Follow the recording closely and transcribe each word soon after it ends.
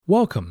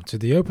Welcome to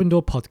the Open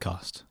Door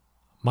podcast.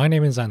 My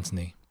name is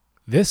Anthony.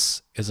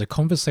 This is a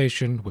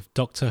conversation with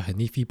Dr.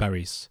 Hanifi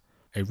Baris,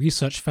 a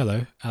research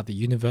fellow at the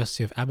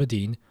University of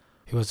Aberdeen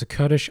who has a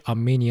Kurdish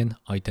Armenian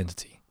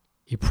identity.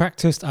 He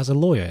practiced as a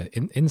lawyer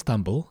in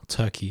Istanbul,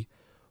 Turkey,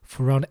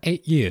 for around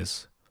 8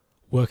 years,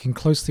 working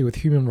closely with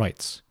human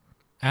rights.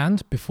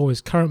 And before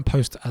his current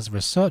post as a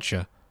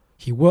researcher,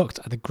 he worked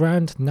at the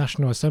Grand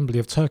National Assembly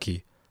of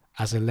Turkey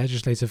as a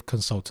legislative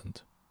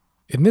consultant.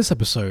 In this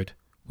episode,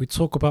 we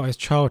talk about his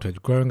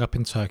childhood growing up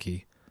in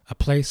Turkey, a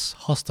place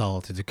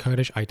hostile to the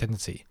Kurdish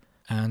identity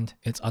and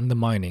its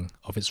undermining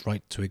of its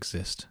right to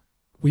exist.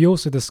 We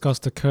also discuss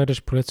the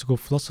Kurdish political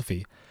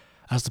philosophy,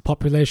 as the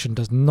population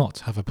does not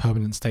have a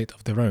permanent state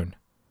of their own.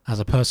 As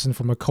a person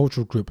from a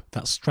cultural group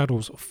that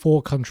straddles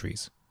 4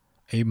 countries,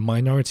 a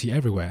minority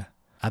everywhere,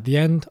 at the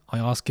end I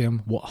ask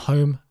him what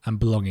home and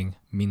belonging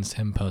means to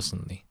him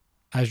personally.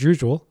 As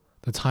usual,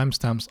 the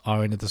timestamps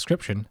are in the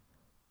description,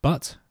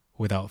 but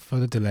without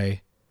further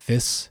delay,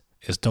 this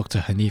is Dr.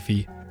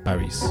 Hanifi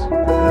Baris.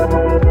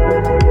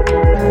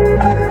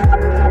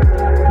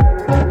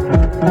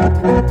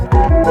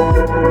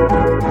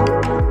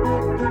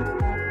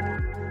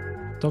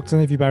 Dr.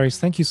 Hanifi Baris,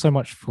 thank you so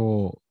much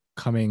for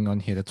coming on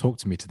here to talk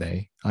to me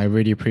today. I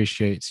really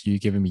appreciate you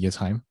giving me your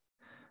time.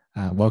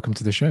 Welcome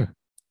to the show.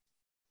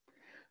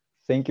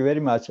 Thank you very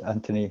much,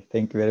 Anthony.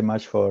 Thank you very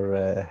much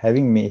for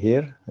having me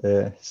here.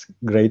 It's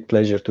a great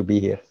pleasure to be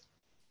here.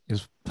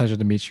 It's a pleasure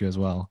to meet you as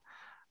well.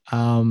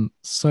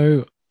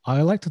 So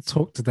I like to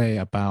talk today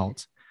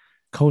about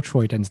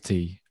cultural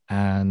identity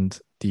and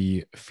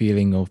the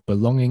feeling of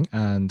belonging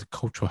and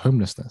cultural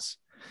homelessness.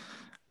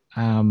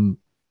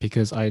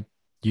 Because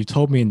you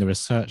told me in the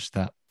research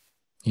that,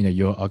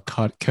 you're a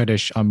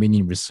Kurdish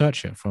Armenian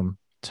researcher from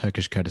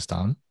Turkish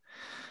Kurdistan.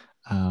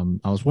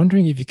 I was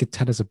wondering if you could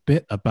tell us a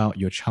bit about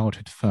your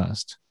childhood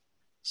first.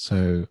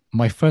 So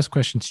my first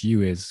question to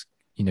you is,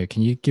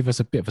 can you give us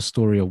a bit of a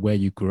story of where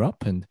you grew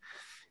up and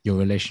your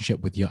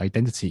relationship with your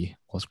identity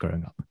was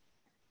growing up?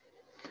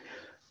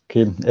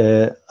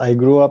 Okay, I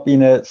grew up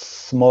in a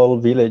small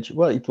village.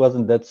 Well, it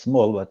wasn't that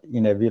small, but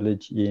in a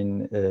village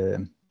in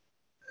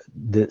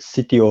the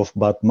city of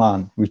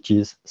Batman, which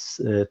is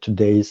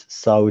today's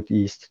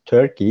southeast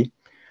Turkey,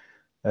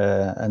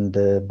 and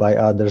by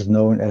others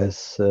known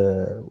as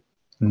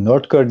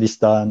North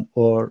Kurdistan,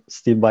 or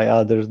still by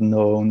others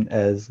known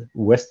as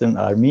Western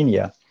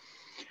Armenia.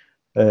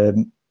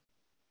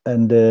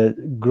 And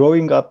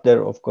growing up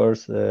there, of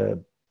course,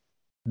 the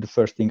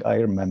first thing I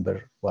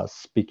remember was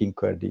speaking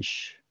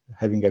Kurdish,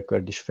 having a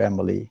Kurdish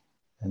family,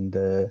 and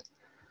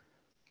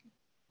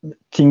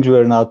things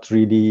were not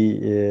really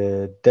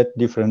that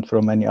different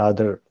from any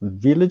other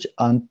village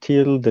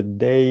until the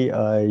day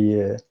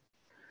I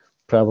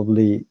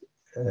probably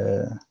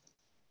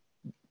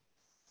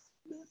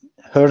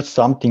heard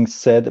something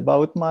said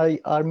about my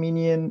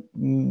Armenian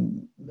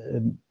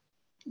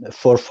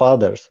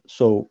forefathers.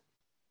 So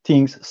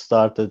things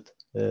started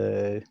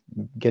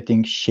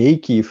getting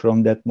shaky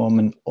from that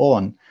moment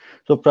on.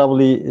 So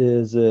probably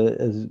as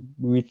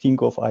we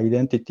think of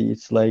identity,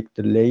 it's like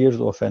the layers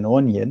of an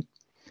onion.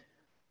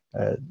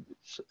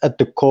 At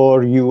the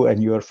core, you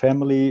and your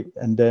family,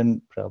 and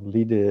then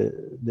probably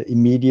the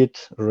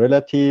immediate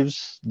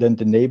relatives, then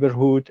the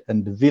neighborhood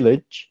and the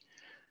village.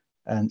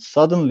 And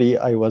suddenly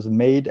I was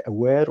made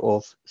aware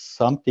of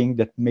something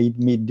that made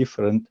me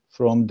different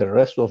from the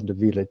rest of the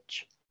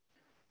village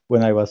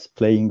when I was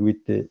playing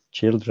with the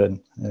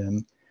children.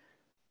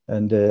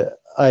 And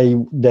I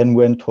then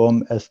went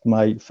home, asked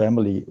my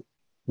family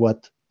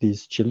what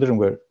these children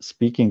were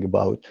speaking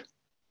about.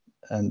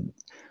 And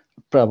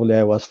probably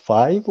I was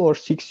 5 or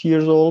 6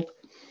 years old.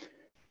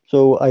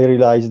 So I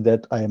realized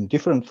that I am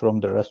different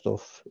from the rest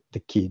of the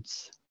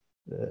kids.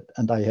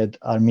 And I had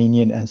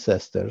Armenian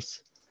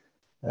ancestors.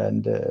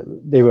 And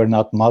they were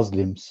not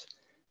Muslims,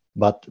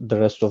 but the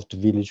rest of the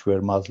village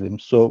were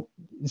Muslims. So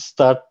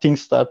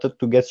things started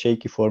to get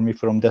shaky for me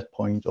from that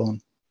point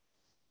on.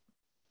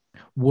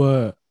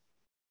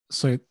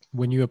 So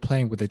when you were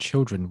playing with the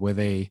children, were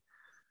they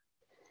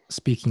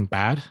speaking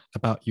bad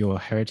about your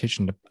heritage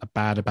and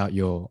bad about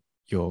your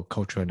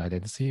culture and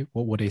identity?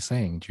 What were they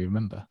saying? Do you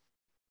remember?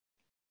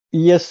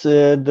 Yes,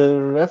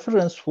 the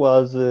reference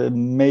was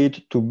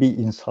made to be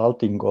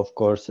insulting, of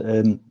course.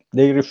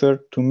 They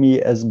referred to me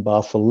as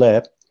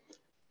Bafile.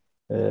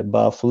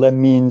 Bafile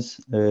means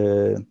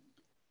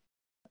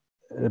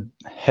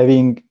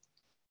having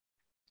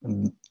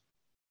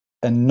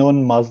a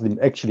non-Muslim,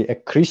 actually a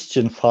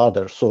Christian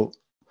father. So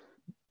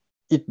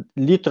it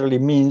literally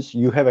means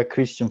you have a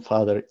Christian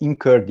father in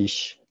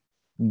Kurdish.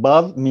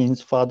 Bav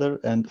means father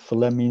and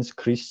File means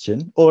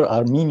Christian or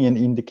Armenian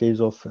in the case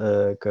of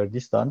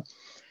Kurdistan.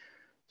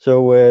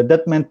 So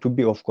that meant to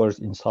be, of course,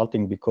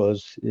 insulting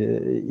because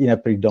in a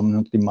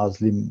predominantly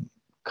Muslim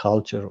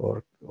culture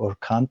or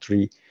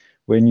country,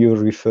 when you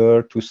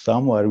refer to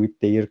someone with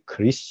their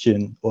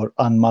Christian or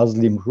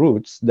un-Muslim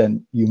roots,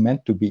 then you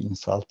meant to be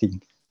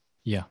insulting.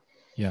 Yeah.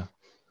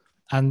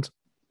 And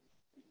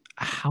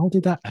how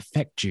did that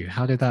affect you?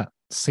 How did that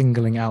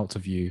singling out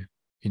of you,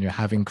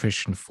 having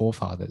Christian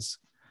forefathers,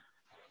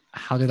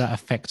 how did that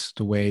affect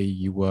the way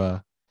you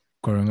were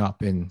growing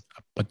up in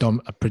a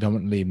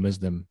predominantly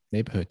Muslim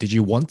neighborhood? Did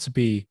you want to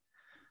be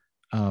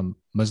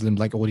Muslim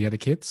like all the other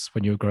kids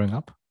when you were growing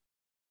up?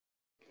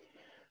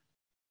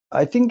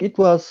 I think it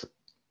was,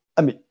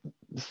 I mean,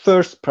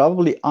 first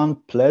probably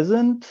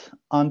unpleasant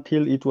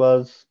until it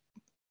was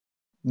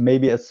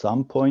maybe at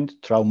some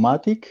point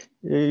traumatic,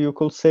 you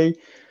could say,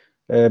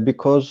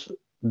 because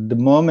the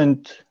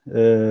moment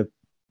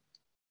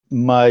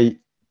my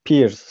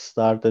peers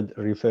started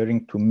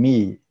referring to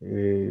me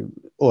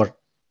or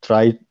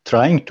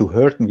trying to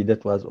hurt me,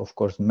 that was of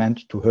course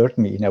meant to hurt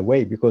me in a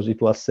way, because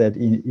it was said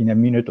in a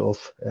minute of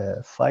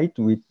fight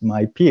with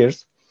my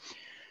peers.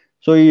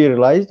 So you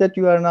realize that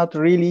you are not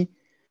really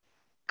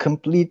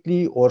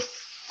completely or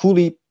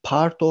fully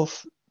part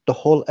of the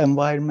whole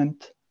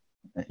environment.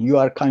 You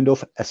are kind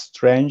of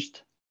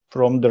estranged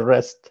from the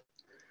rest,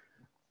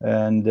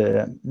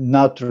 and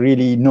not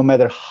really, no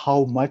matter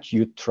how much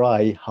you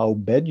try, how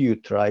bad you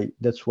try.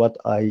 That's what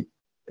I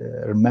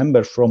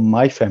remember from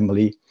my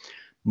family,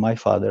 my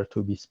father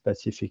to be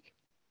specific.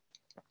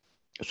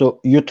 So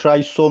you try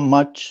so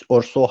much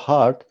or so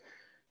hard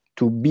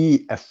to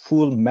be a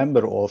full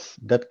member of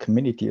that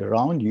community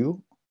around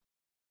you,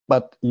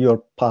 but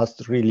your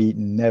past really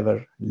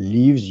never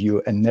leaves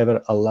you and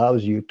never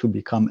allows you to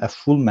become a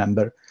full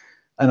member.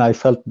 And I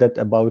felt that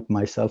about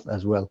myself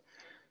as well.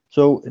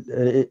 So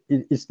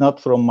it's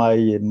not from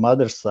my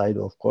mother's side,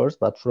 of course,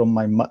 but from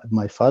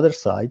my father's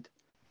side,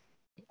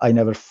 I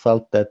never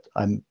felt that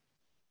I'm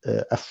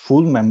a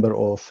full member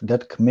of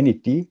that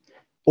community,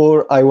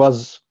 or I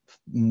was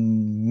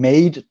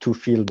made to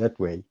feel that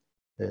way.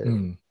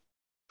 Yeah.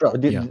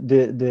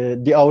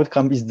 The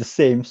outcome is the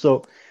same.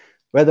 So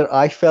whether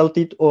I felt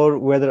it or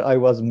whether I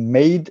was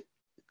made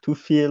to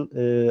feel,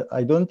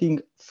 I don't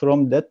think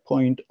from that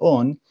point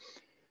on,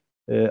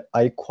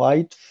 I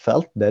quite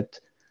felt that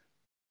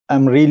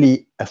I'm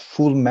really a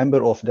full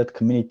member of that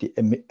community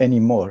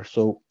anymore.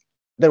 So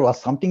there was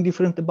something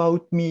different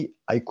about me.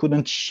 I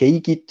couldn't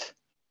shake it.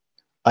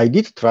 I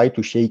did try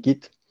to shake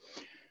it.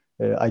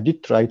 I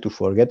did try to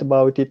forget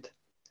about it.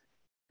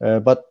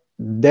 But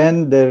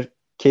then there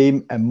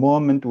came a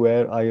moment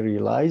where I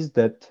realized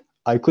that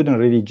I couldn't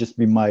really just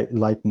be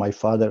like my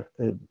father.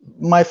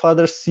 My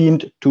father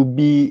seemed to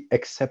be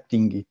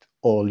accepting it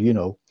all, you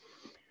know.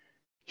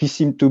 He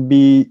seemed to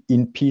be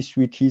in peace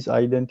with his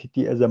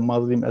identity as a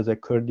Muslim, as a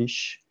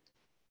Kurdish.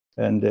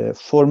 And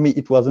for me,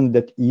 it wasn't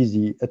that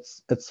easy.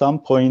 At some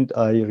point,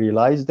 I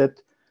realized that,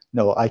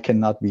 no, I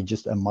cannot be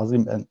just a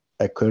Muslim and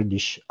a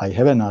Kurdish. I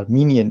have an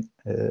Armenian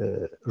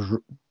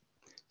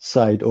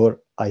side,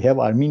 or I have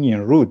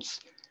Armenian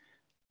roots,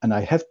 and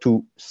I have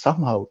to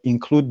somehow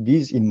include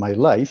these in my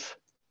life.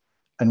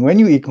 And when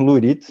you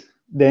include it,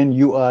 then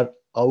you are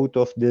out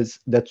of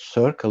that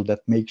circle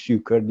that makes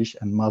you Kurdish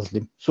and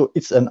Muslim. So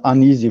it's an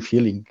uneasy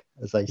feeling,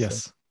 as I said.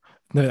 Yes.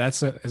 No,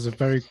 that's a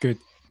very good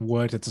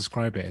word to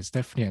describe it. It's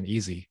definitely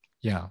uneasy.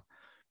 Yeah.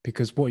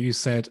 Because what you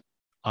said,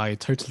 I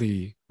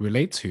totally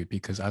relate to,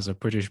 because as a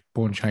British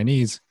born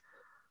Chinese,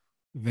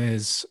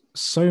 there's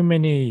so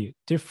many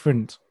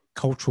different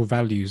cultural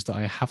values that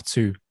I have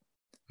to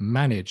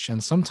manage.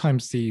 And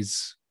sometimes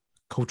these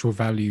cultural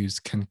values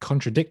can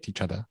contradict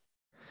each other.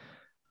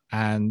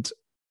 And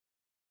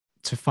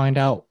to find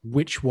out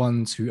which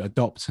one to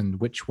adopt and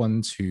which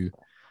one to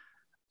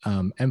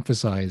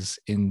emphasize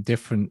in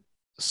different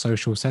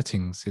social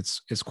settings,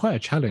 it's quite a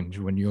challenge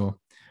when you're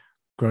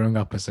growing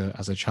up as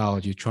a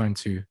child. You're trying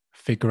to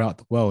figure out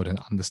the world and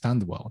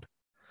understand the world.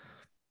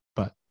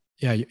 But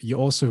yeah, you're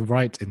also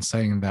right in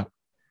saying that,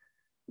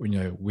 you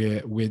know,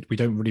 we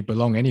don't really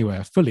belong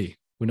anywhere fully.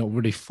 We're not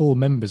really full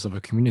members of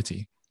a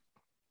community.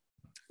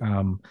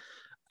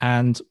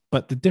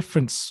 But the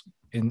difference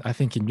in, I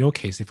think in your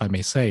case, if I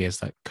may say, is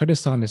that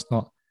Kurdistan is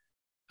not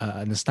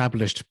an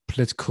established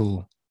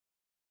political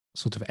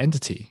sort of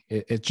entity.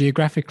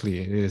 Geographically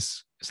it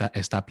is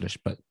established,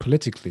 but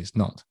politically it's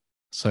not.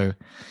 So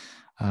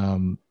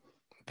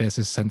there's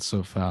a sense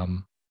of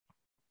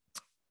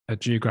a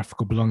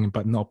geographical belonging,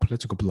 but not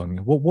political belonging.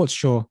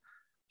 What's your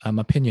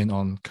opinion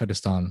on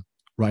Kurdistan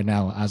right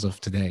now, as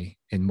of today,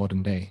 in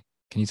modern day?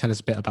 Can you tell us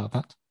a bit about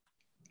that?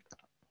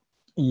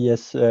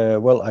 Yes,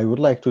 well, I would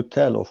like to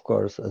tell, of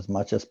course, as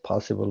much as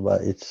possible,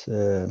 but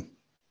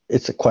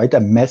it's quite a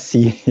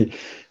messy,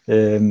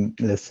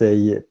 let's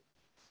say,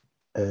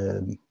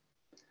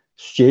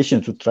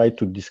 situation to try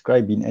to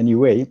describe in any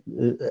way.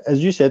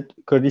 As you said,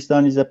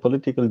 Kurdistan is a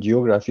political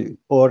geography,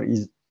 or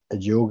is a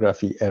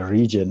geography, a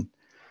region.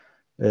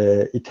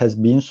 It has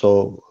been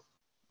so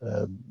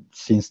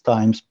since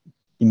times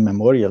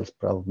immemorial,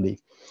 probably.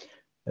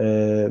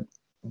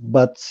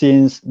 But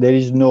since there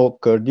is no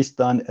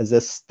Kurdistan as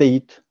a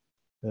state,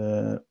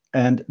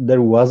 and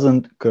there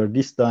wasn't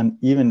Kurdistan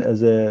even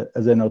as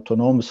an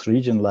autonomous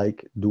region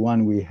like the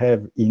one we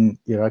have in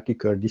Iraqi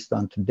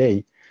Kurdistan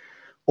today,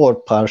 or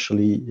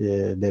partially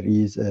there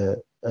is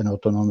an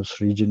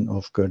autonomous region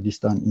of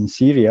Kurdistan in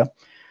Syria.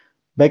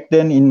 Back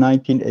then in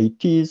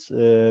 1980s,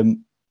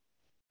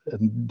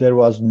 there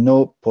was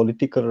no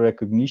political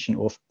recognition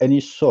of any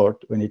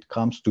sort when it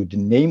comes to the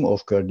name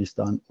of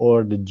Kurdistan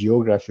or the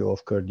geography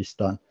of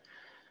Kurdistan.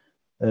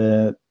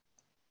 And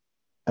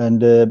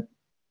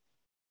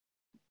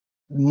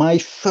my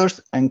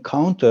first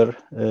encounter,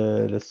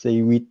 let's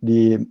say, with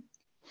the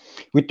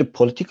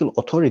political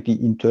authority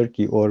in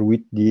Turkey, or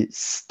with the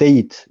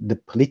state, the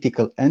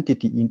political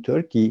entity in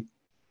Turkey,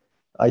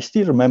 I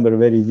still remember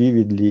very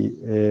vividly,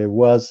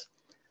 was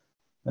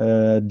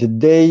the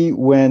day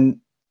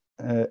when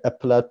a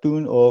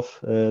platoon of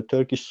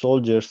Turkish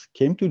soldiers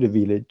came to the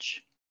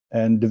village,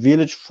 and the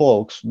village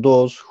folks,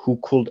 those who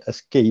could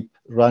escape,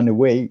 run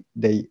away,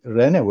 they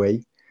ran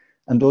away,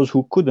 and those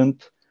who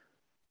couldn't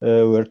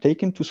were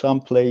taken to some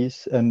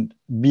place and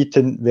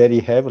beaten very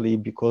heavily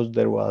because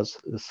there was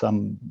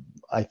some,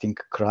 I think,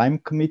 crime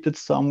committed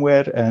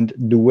somewhere, and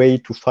the way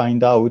to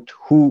find out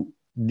who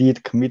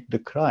did commit the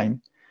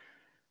crime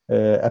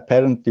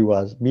apparently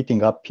was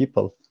beating up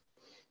people.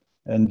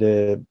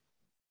 And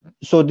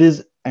so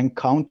this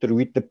encounter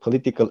with the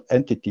political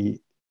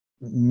entity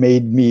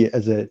made me,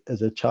 as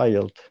a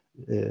child,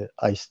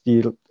 I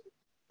still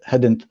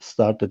hadn't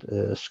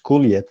started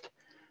school yet,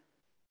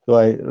 so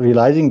I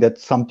realizing that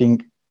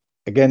something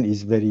again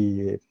is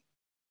very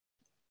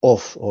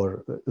off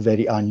or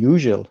very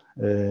unusual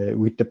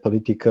with the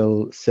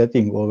political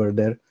setting over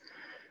there.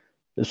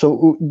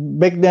 So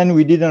back then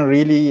we didn't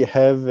really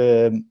have.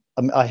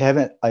 I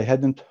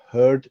hadn't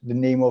heard the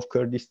name of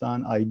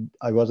Kurdistan.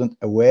 I wasn't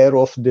aware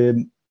of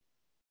the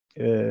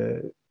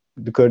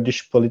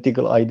Kurdish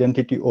political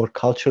identity or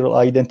cultural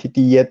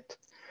identity yet.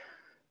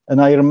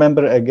 And I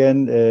remember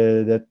again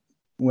that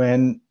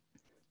when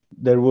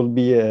there will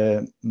be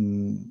a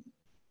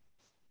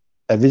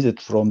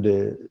visit from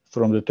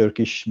the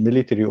Turkish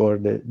military or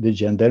the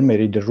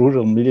gendarmerie, the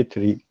rural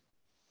military,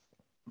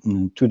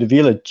 to the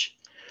village,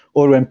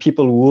 or when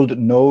people would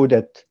know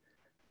that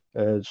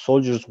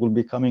soldiers will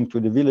be coming to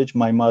the village,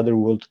 my mother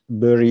would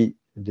bury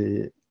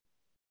the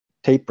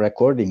tape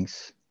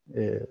recordings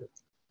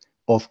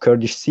of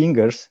Kurdish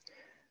singers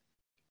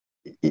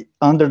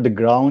under the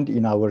ground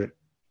in our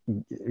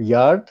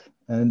yard,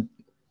 and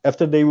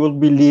after they will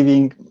be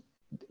leaving,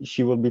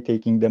 she will be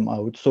taking them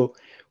out. So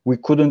we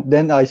couldn't,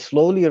 then I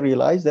slowly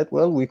realized that,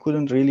 well, we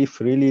couldn't really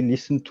freely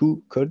listen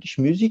to Kurdish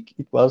music.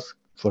 It was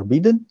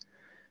forbidden.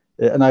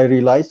 And I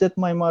realized that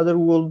my mother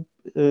will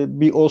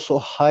be also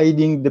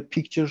hiding the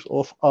pictures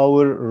of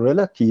our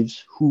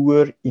relatives who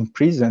were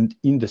imprisoned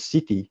in the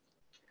city.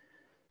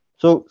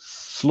 So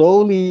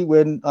slowly,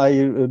 when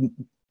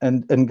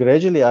and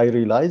gradually, I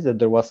realized that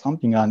there was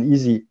something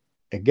uneasy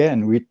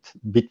again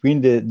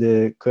between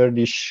the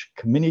Kurdish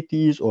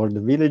communities or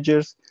the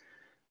villagers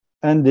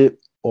and the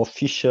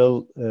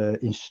official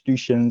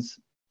institutions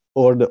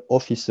or the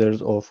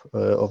officers of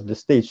the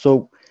state.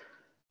 So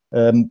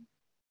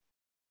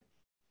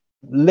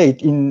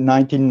late in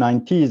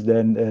 1990s,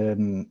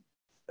 then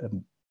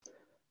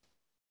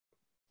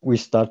we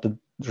started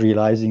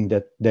realizing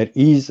that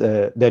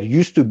there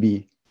used to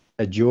be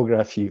a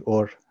geography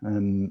or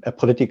a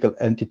political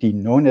entity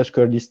known as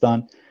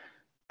Kurdistan.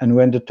 And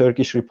when the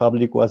Turkish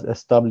Republic was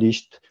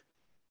established,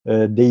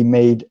 they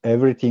made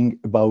everything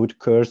about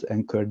Kurds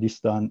and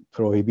Kurdistan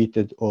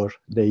prohibited, or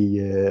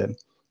they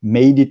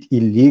made it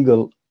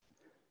illegal,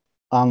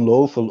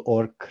 unlawful,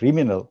 or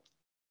criminal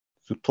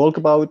to talk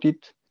about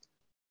it,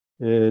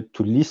 to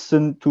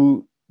listen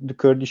to the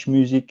Kurdish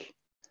music,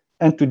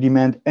 and to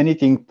demand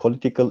anything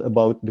political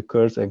about the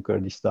Kurds and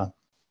Kurdistan.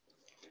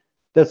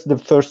 That's the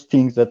first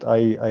thing that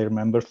I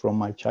remember from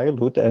my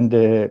childhood. And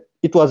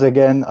it was,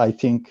 again, I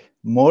think,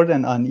 more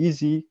than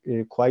uneasy,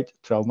 quite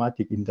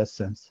traumatic in that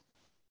sense.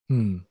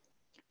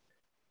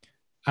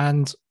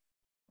 And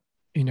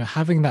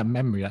having that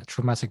memory, that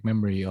traumatic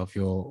memory of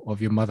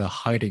your mother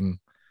hiding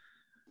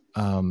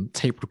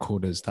tape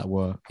recorders that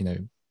were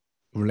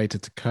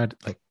related to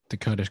the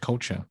Kurdish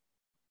culture,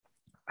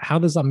 how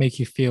does that make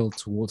you feel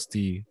towards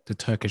the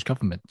Turkish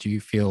government? Do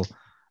you feel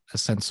a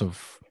sense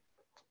of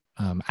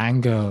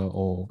anger,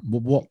 or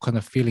what kind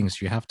of feelings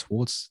do you have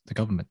towards the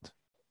government,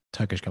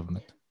 Turkish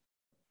government?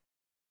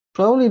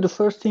 Probably the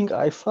first thing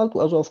I felt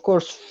was, of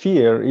course,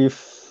 fear.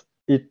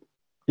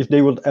 If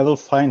they would ever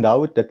find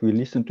out that we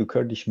listen to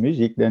Kurdish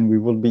music, then we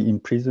will be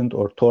imprisoned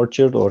or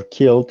tortured or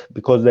killed,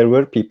 because there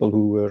were people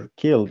who were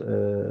killed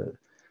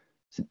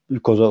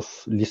because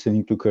of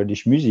listening to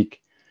Kurdish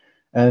music.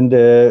 And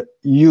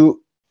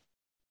you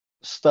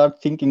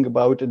start thinking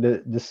about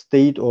the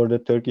state or the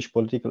Turkish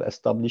political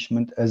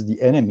establishment as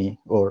the enemy,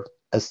 or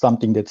as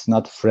something that's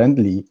not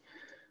friendly.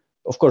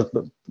 Of course,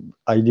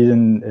 I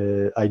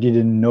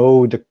didn't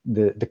know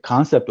the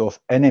concept of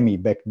enemy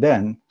back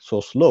then,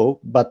 so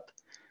slow, but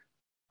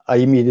I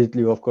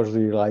immediately, of course,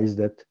 realized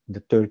that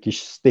the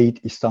Turkish state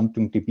is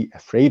something to be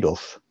afraid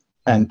of.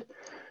 And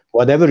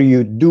whatever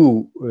you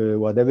do,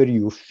 whatever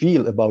you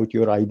feel about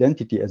your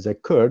identity as a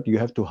Kurd, you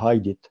have to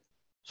hide it.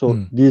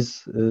 So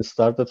this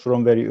started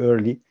from very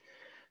early.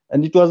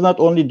 And it was not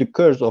only the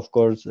Kurds, of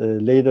course.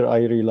 Later,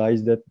 I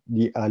realized that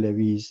the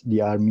Alevis,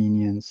 the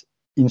Armenians,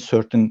 in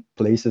certain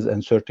places and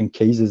certain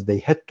cases, they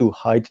had to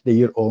hide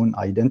their own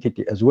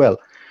identity as well.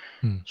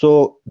 So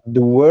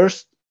the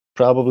worst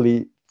probably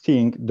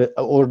thing,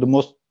 or the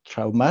most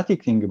traumatic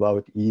thing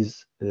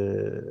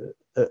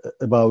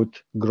about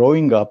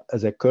growing up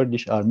as a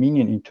Kurdish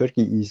Armenian in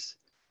Turkey is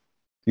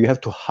you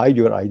have to hide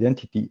your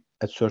identity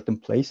at certain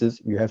places.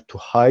 You have to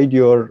hide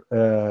your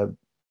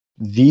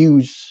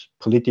views,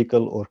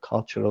 political or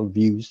cultural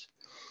views,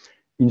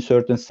 in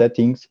certain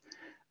settings.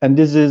 And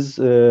this is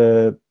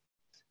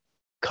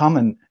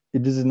common.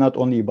 This is not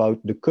only about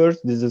the Kurds.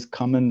 This is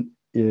common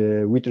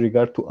with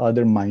regard to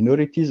other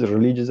minorities,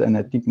 religious and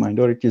ethnic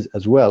minorities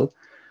as well.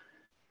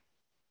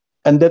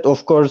 And that,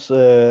 of course,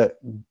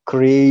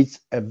 creates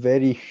a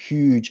very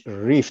huge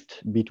rift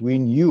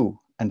between you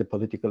and the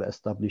political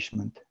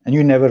establishment. And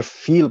you never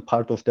feel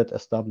part of that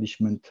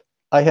establishment.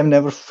 I have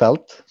never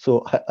felt,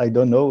 so I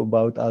don't know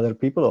about other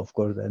people, of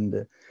course.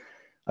 And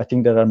I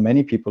think there are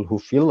many people who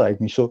feel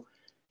like me. So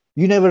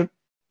you never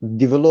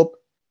develop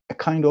a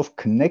kind of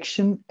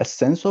connection, a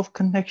sense of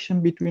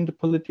connection between the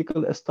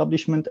political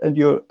establishment and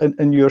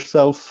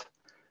yourself.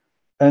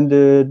 And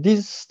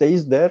this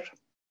stays there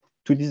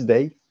to this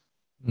day.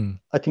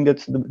 I think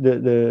that's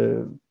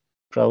the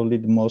probably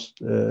the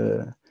most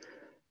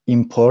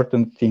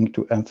important thing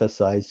to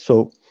emphasize.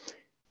 So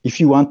if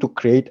you want to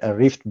create a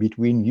rift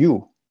between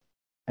you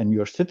and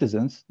your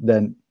citizens,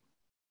 then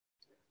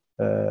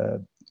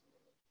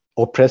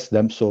oppress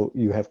them. So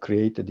you have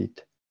created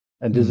it.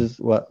 And this is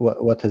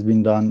what has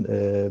been done,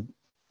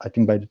 I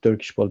think, by the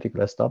Turkish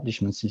political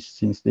establishment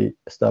since the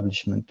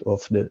establishment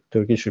of the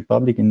Turkish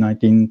Republic in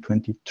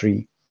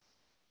 1923.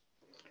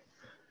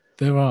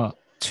 There are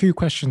two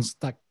questions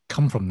that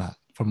come from that,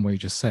 from what you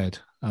just said.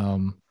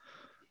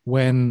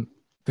 When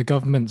the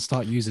government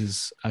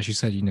uses, as you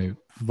said,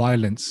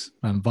 violence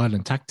and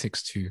violent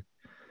tactics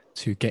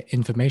to get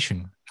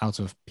information out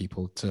of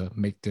people to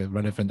make the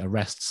relevant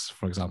arrests,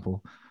 for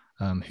example,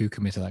 who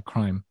committed that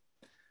crime,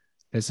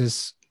 there's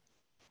this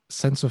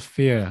sense of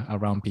fear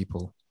around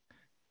people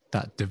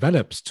that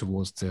develops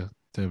towards the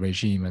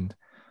regime.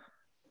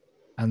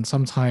 And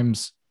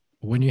sometimes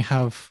when you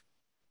have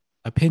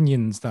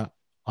opinions that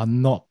are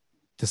not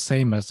the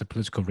same as the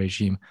political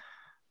regime,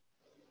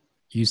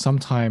 you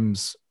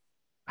sometimes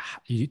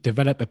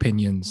develop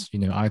opinions,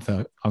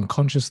 either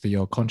unconsciously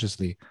or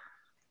consciously,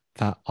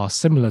 that are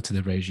similar to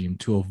the regime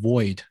to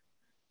avoid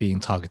being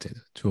targeted,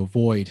 to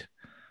avoid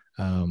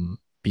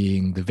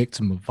being the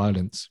victim of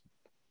violence.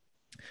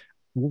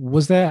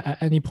 Was there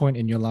at any point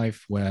in your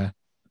life where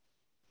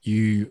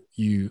you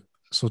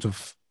sort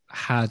of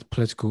had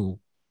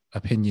political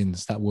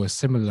opinions that were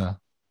similar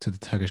to the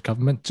Turkish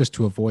government just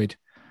to avoid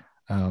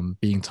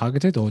being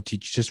targeted, or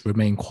did you just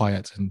remain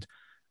quiet and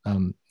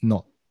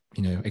not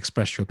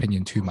express your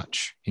opinion too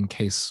much in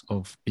case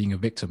of being a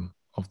victim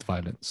of the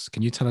violence?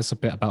 Can you tell us a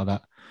bit about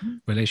that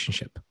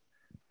relationship?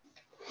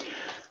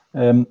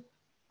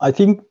 I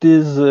think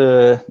this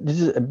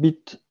is a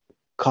bit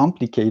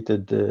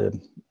complicated.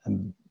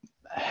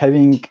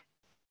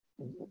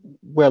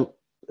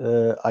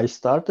 I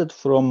started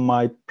from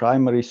my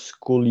primary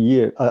school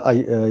year.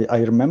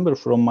 I remember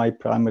from my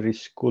primary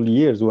school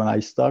years when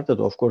I started,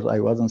 of course, I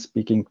wasn't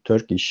speaking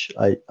Turkish.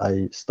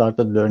 I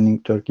started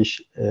learning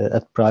Turkish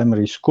at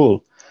primary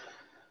school.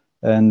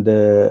 And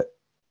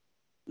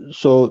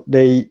so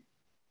we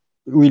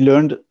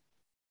learned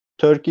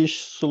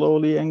Turkish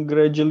slowly and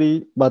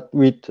gradually, but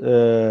with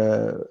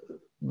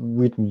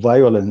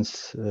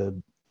violence.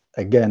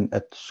 Again,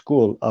 at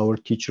school, our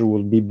teacher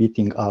will be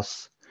beating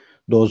us,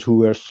 those who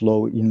were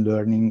slow in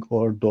learning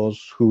or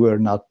those who were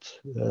not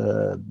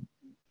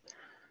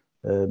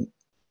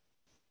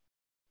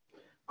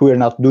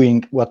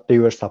doing what they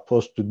were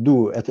supposed to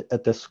do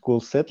at a school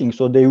setting.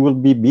 So they will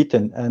be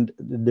beaten, and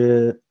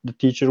the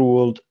teacher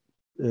would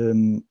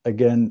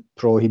again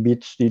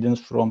prohibit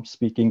students from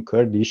speaking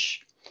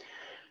Kurdish.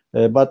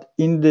 But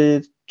in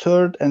the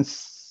third and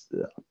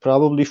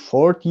probably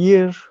fourth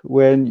year,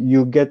 when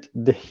you get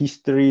the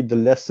history, the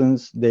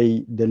lessons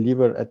they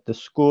deliver at the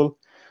school,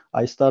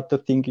 I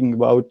started thinking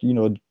about,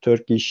 the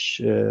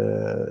Turkish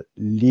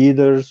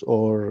leaders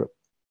or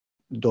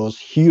those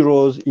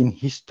heroes in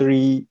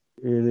history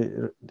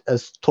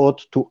as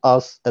taught to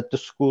us at the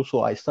school.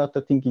 So I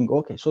started thinking,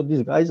 okay, so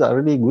these guys are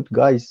really good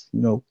guys.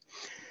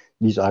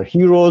 These are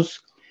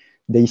heroes.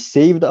 They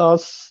saved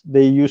us.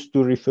 They used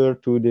to refer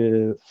to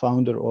the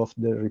founder of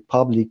the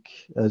republic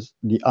as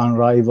the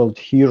unrivaled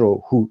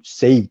hero who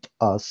saved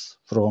us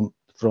from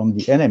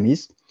the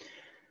enemies.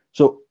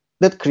 So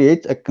that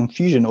creates a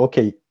confusion.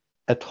 Okay,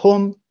 at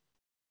home,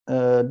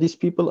 these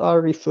people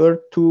are referred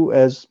to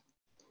as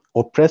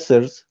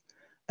oppressors,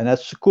 and at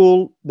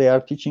school, they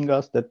are teaching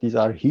us that these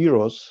are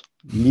heroes,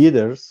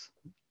 leaders,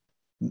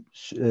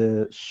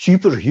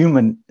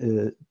 superhuman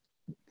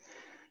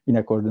in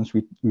accordance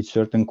with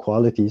certain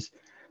qualities.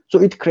 So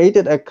it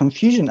created a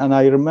confusion. And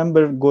I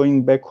remember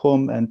going back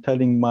home and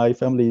telling my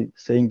family,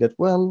 saying that,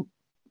 well,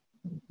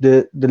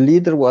 the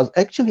leader was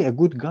actually a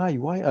good guy.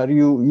 Why are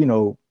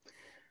you,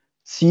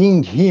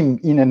 seeing him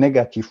in a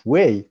negative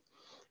way?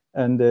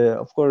 And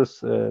of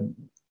course,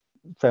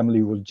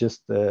 family would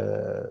just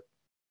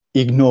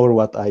ignore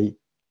what I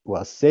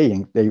was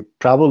saying. They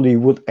probably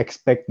would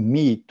expect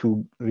me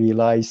to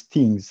realize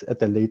things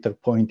at a later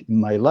point in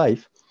my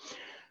life.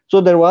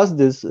 So there was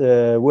this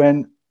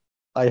when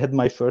I had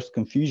my first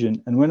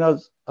confusion, and when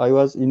I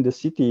was in the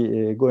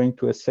city going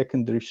to a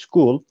secondary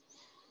school,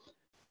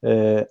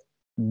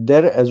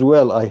 there as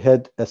well I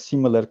had a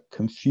similar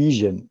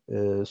confusion.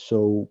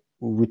 So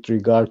with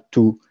regard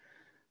to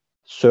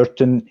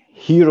certain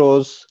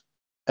heroes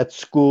at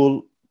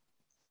school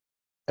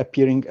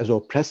appearing as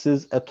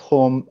oppressors at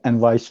home and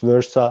vice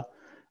versa.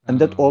 And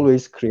that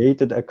always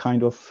created a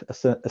kind of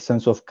a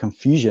sense of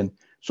confusion.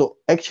 So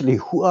actually,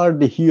 who are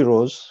the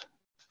heroes?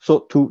 So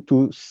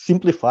to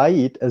simplify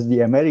it, as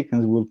the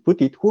Americans will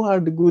put it, who are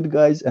the good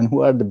guys and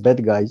who are the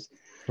bad guys?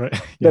 Right.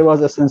 There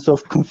was a sense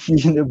of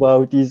confusion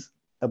about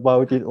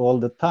it all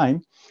the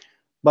time.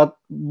 But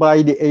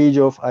by the age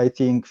of, I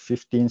think,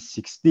 15,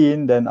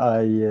 16, then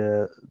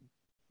I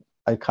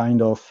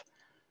kind of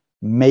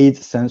made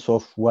sense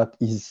of what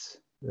is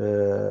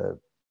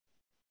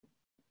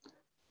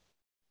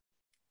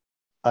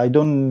I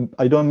don't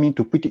mean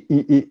to put it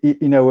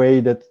in a way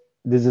that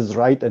this is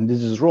right and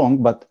this is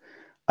wrong, but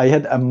I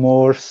had a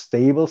more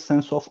stable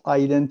sense of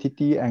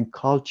identity and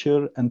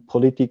culture and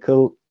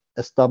political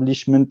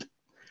establishment,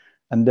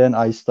 and then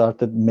I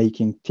started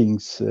making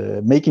sense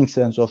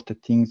of the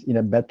things in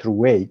a better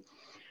way.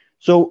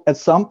 So at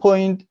some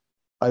point,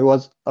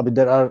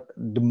 there are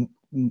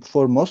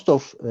for most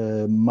of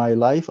my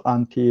life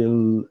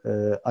until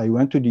I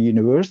went to the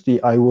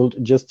university, I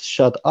would just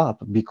shut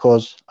up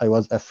because I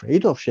was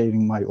afraid of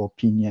sharing my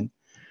opinion,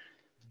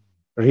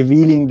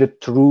 revealing the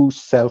true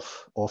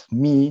self of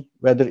me,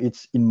 whether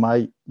it's in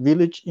my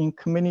village in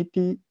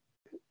community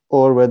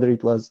or whether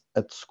it was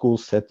at school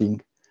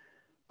setting.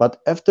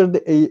 But after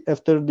the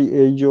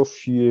age of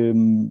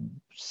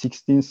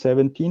 16,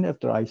 17,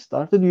 after I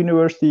started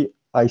university,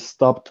 I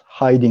stopped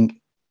hiding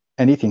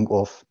anything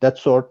of that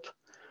sort.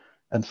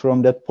 And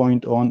from that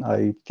point on,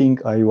 I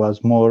think I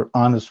was more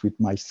honest with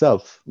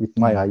myself, with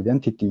my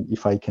identity,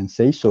 if I can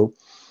say so,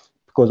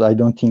 because I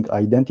don't think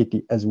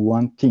identity as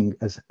one thing,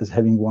 as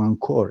having one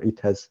core. It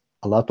has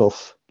a lot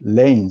of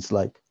lanes.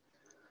 Like,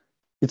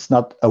 it's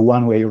not a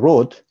one-way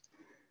road.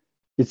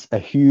 It's a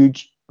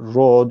huge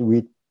road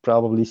with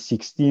probably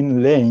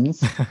 16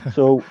 lanes.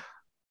 So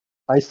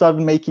I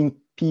started making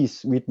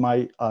peace with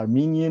my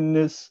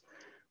Armenianness,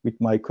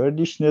 with my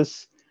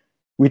Kurdishness,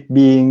 with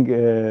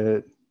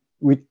being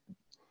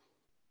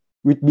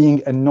with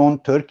being a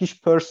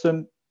non-Turkish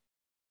person,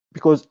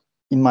 because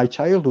in my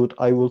childhood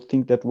I will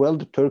think that, well,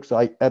 the Turks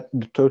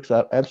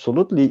are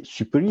absolutely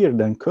superior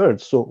than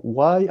Kurds, so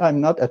why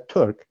I'm not a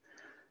Turk?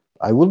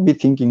 I will be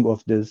thinking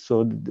of this.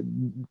 So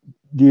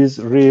these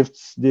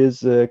rifts,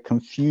 these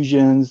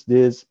confusions,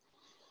 this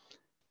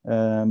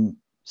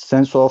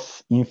sense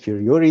of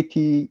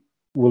inferiority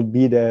will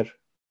be there,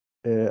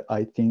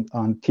 I think,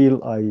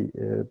 until I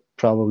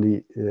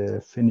probably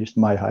finished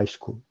my high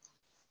school.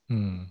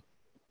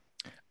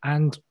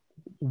 And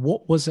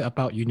what was it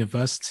about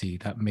university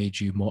that made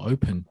you more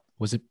open?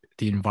 Was it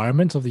the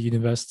environment of the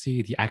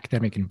university, the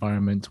academic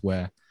environment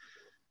where,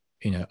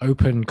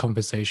 open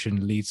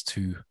conversation leads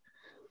to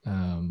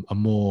a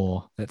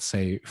more, let's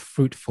say,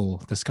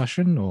 fruitful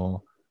discussion?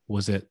 Or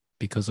was it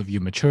because of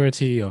your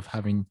maturity of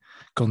having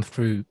gone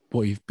through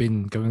what you've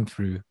been going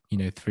through,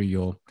 through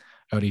your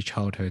early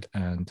childhood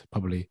and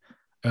probably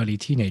early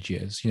teenage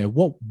years?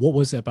 What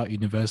was it about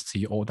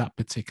university or that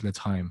particular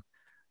time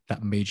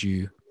that made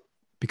you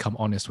become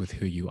honest with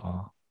who you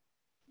are?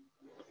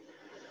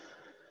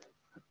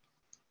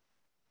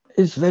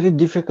 It's very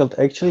difficult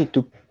actually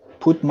to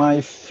put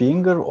my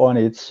finger on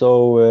it.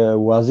 So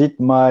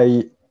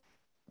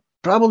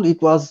probably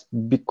it was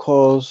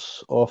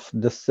because of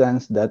the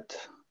sense that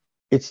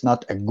it's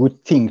not a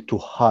good thing to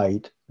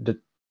hide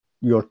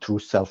your true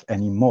self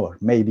anymore.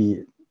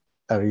 Maybe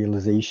a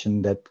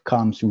realization that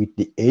comes with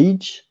the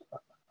age.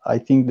 I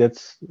think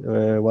that's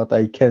what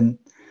I can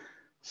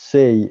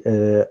say.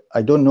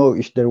 I don't know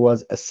if there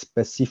was a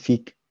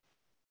specific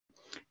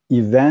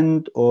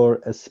event or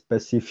a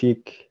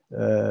specific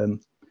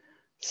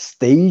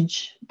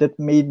stage that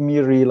made me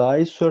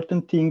realize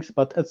certain things,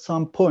 but at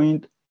some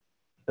point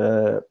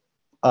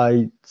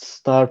I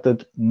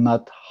started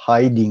not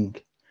hiding,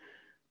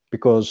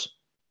 because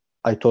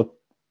I thought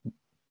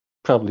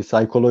probably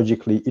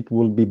psychologically it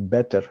will be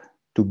better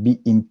to be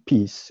in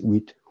peace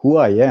with who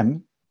I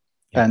am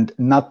and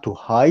not to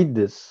hide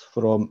this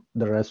from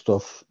the rest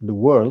of the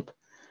world.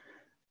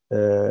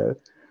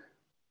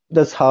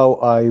 That's how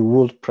I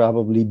would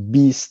probably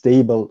be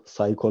stable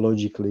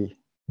psychologically.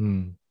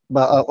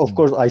 But of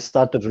course, I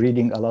started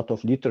reading a lot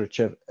of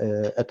literature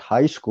at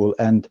high school,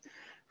 and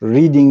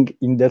reading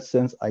in that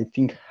sense, I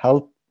think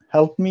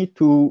helped me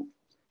to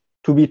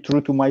be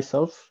true to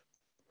myself.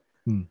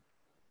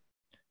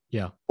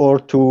 Yeah. Or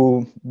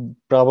to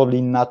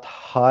probably not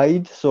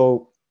hide.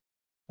 So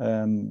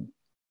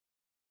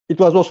it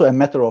was also a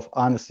matter of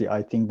honesty.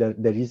 I think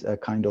that there is a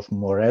kind of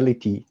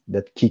morality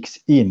that kicks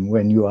in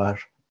when you are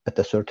at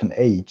a certain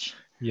age.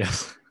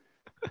 Yes.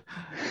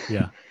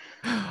 Yeah.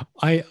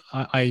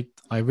 I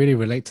really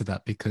relate to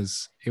that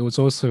because it was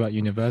also at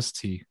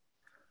university,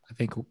 I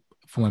think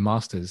for my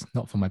master's,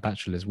 not for my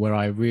bachelor's, where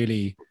I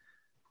really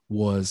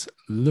was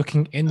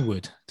looking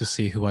inward to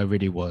see who I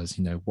really was,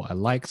 what I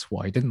liked,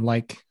 what I didn't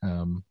like,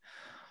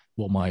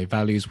 what my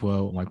values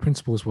were, what my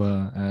principles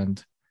were.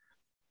 And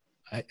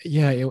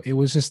it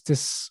was just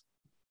this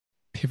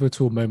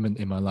pivotal moment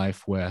in my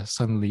life where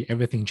suddenly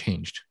everything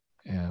changed.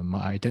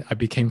 I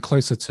became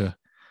closer to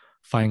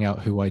finding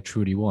out who I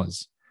truly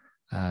was.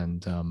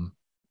 And,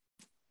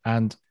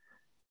 and,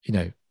 you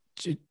know,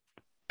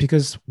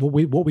 because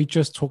what we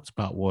just talked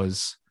about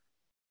was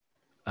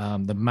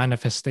the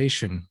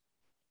manifestation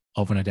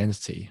of an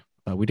identity,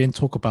 but we didn't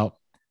talk about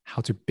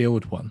how to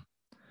build one.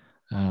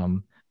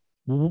 Um,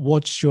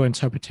 what's your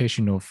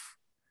interpretation of,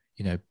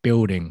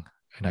 building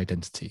an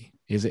identity?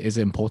 Is it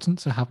important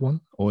to have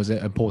one, or is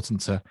it important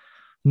to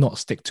not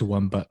stick to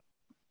one but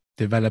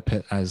develop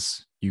it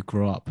as you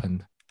grow up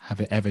and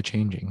have it ever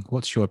changing?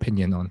 What's your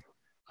opinion on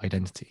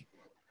identity?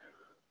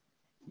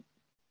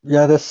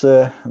 Yeah, that's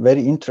a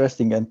very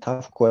interesting and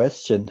tough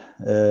question.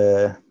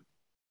 I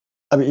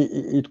mean,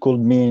 it could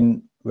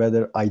mean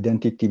whether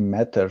identity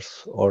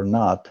matters or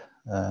not.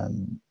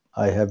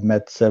 I have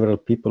met several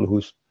people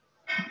who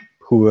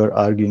were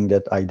arguing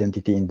that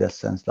identity in that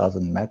sense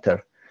doesn't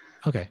matter.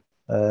 Okay.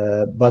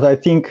 But I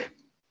think,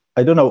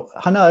 I don't know,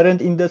 Hannah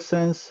Arendt in that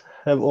sense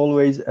have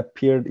always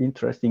appeared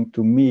interesting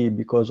to me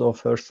because of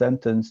her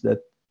sentence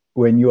that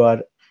when you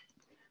are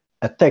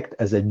attacked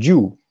as a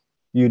Jew,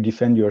 you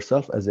defend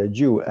yourself as a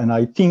Jew. And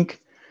I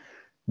think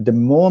the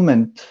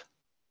moment,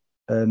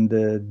 and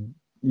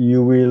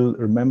you will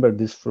remember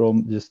this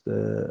from just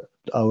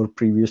our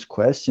previous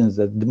questions,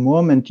 that the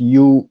moment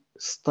you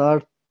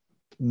start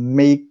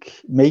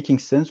making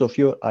sense of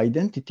your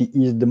identity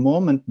is the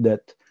moment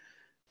that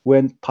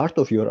when part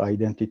of your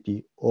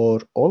identity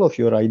or all of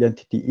your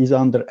identity is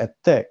under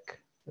attack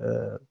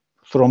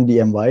from the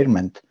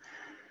environment.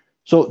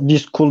 So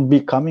this could be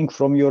coming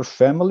from your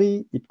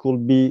family, it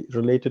could be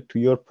related to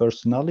your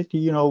personality,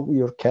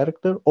 your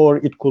character, or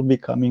it could be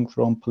coming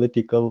from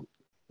political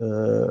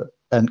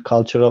and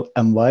cultural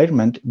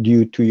environment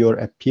due to your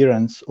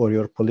appearance or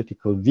your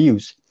political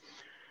views.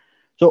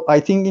 So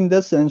I think in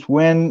that sense,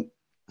 when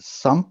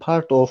some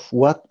part of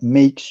what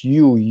makes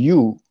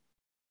you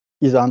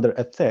is under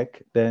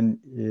attack, then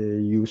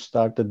you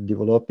started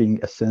developing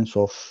a sense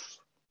of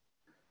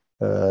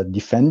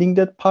defending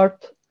that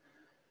part.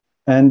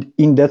 And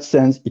in that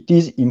sense, it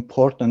is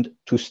important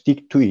to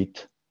stick to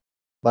it.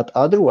 But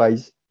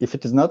otherwise, if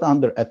it is not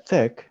under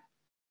attack,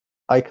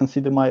 I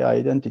consider my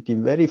identity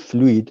very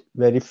fluid,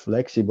 very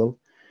flexible.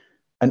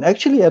 And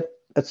actually, at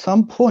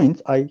some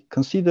point, I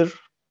consider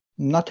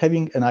not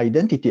having an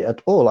identity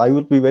at all. I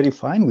would be very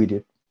fine with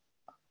it.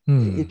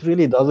 It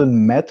really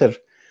doesn't matter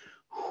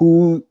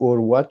who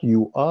or what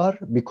you are,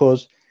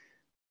 because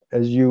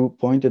as you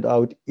pointed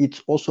out,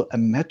 it's also a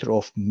matter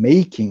of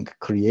making,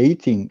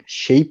 creating,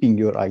 shaping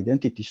your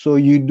identity. So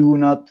you do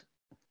not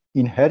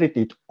inherit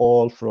it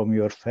all from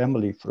your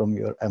family, from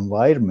your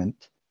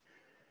environment.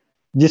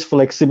 This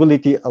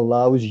flexibility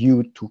allows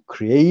you to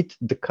create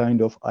the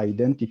kind of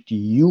identity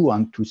you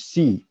want to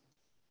see,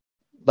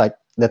 like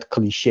that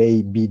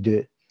cliche, be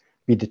the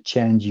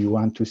change you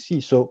want to see.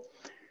 So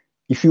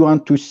if you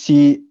want to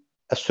see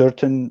a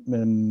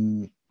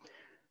certain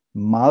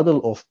model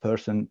of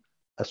person,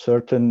 a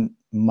certain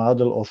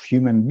model of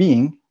human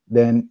being,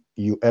 then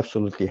you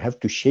absolutely have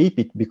to shape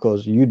it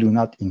because you do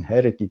not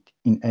inherit it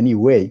in any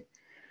way.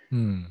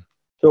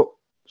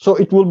 So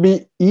it will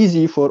be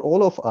easy for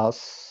all of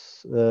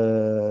us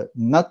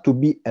not to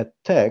be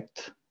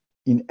attacked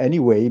in any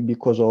way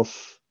because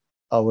of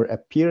our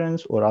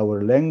appearance or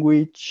our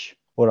language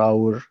or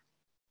our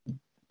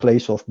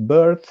place of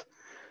birth.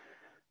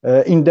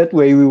 In that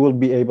way, we will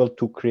be able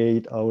to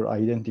create our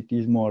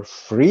identities more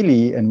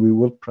freely, and we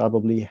will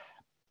probably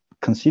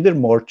consider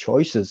more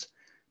choices.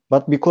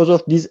 But because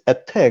of these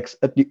attacks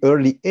at the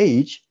early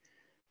age,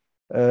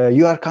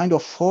 you are kind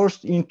of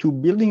forced into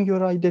building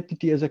your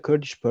identity as a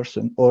Kurdish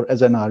person or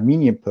as an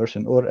Armenian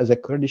person or as a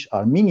Kurdish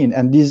Armenian.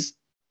 And this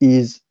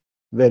is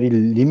very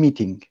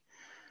limiting.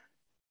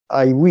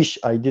 I wish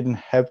I didn't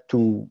have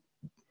to,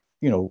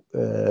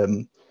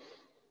 I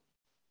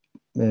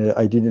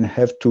didn't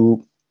have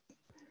to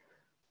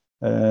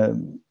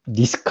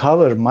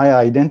discover my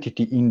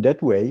identity in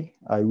that way.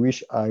 I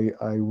wish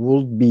I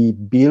would be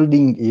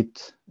building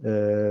it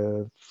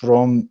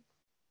from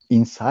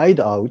inside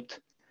out,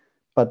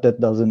 but that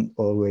doesn't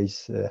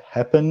always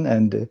happen.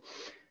 And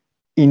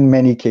in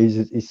many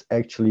cases, it's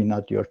actually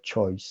not your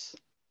choice.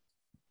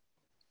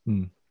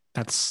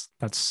 That's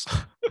that's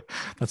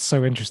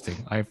so interesting.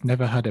 I've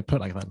never heard it put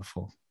like that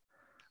before.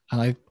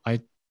 And I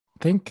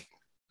think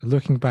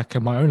looking back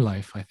at my own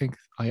life, I think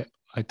I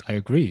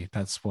agree.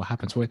 That's what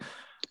happens.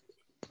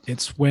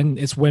 It's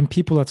when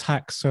people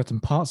attack certain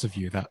parts of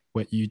you that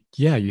where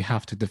you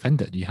have to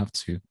defend it. You have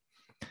to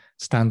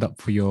stand up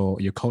for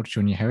your culture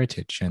and your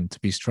heritage and to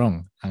be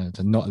strong and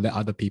to not let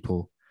other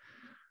people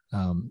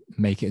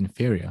make it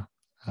inferior.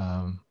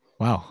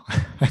 Wow.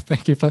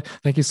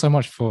 Thank you so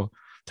much for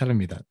telling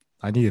me that.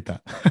 I needed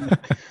that.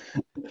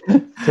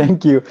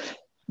 Thank you.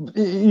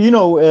 You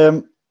know,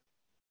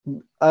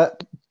 uh,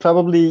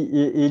 probably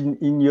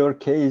in your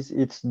case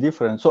it's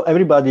different. So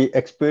everybody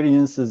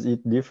experiences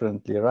it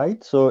differently,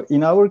 right? So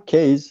in our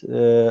case,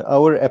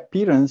 our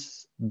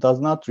appearance does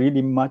not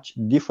really much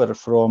differ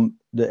from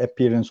the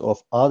appearance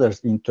of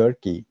others in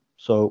Turkey.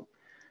 So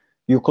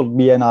you could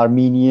be an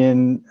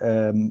Armenian,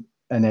 an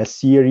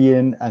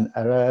Assyrian, an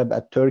Arab,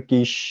 a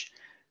Turkish,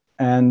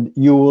 and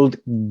you will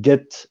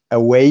get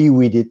away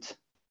with it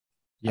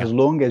Yeah. as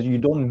long as you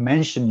don't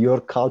mention your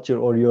culture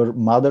or your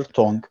mother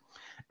tongue,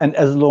 and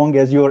as long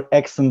as your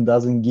accent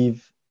doesn't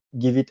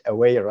give it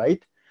away,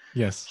 right?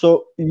 Yes.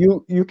 So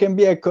you can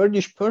be a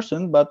Kurdish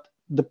person, but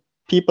the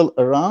people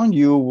around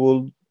you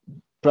will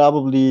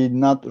probably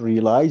not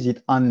realize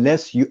it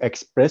unless you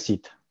express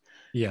it.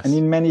 And Yes.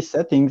 in many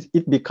settings,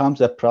 it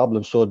becomes a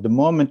problem. So the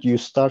moment you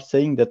start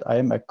saying that I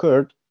am a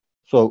Kurd,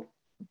 so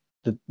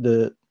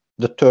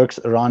the Turks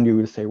around you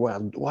will say,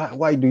 well,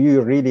 why do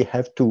you really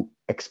have to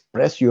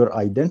express your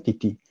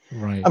identity?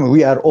 Right. I mean,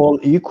 we are all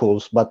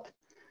equals, but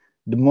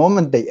the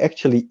moment they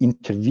actually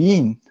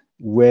intervene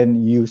when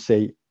you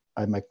say,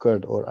 I'm a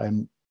Kurd or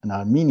I'm an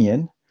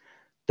Armenian,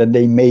 then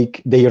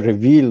they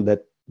reveal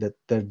that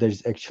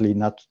there's actually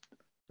not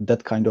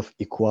that kind of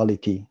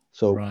equality.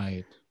 So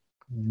Right.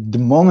 the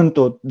moment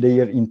of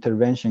their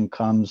intervention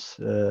comes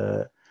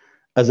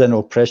as an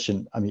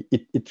oppression. I mean,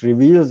 it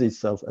reveals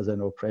itself as an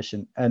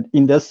oppression. And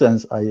in that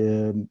sense,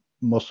 I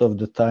most of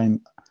the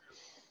time,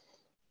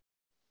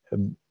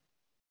 um,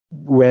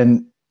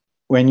 when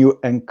when you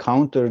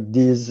encounter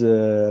this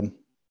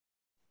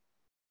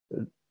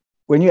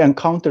when you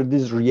encounter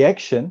this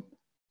reaction,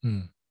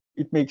 Mm.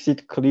 it makes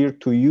it clear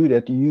to you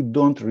that you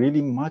don't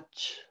really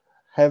much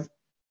have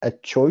a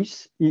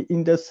choice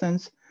in that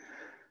sense.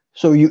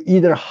 So you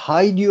either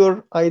hide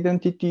your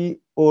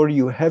identity or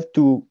you have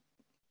to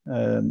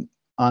um,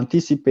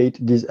 anticipate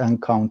this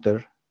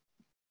encounter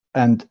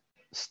and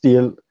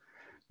still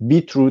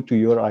be true to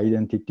your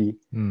identity.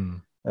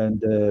 Mm.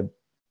 And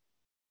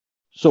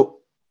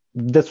so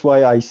that's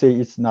why I say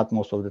it's not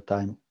most of the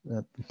time.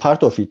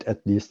 Part of it,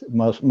 at least,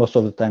 most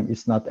of the time,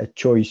 it's not a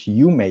choice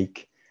you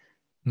make.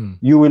 Mm.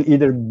 You will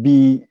either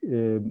be,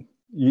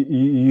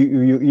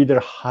 you either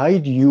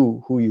hide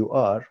who you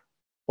are,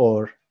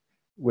 or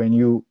when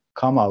you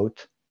come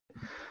out,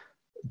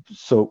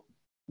 so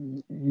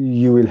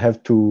you will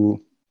have to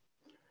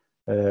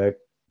uh,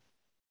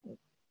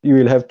 you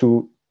will have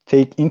to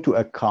take into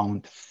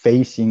account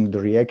facing the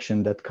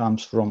reaction that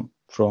comes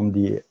from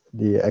the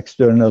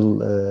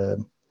external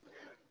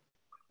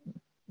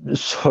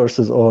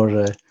sources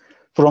or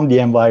from the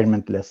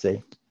environment, let's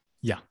say.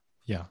 Yeah.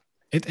 Yeah.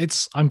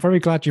 It's. I'm very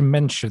glad you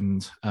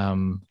mentioned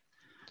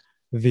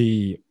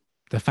the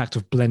the fact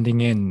of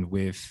blending in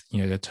with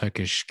the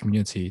Turkish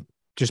community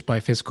just by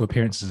physical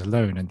appearances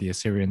alone, and the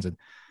Assyrians and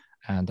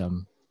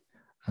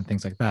and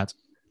things like that,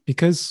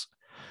 because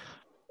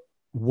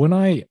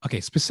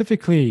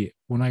specifically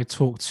when I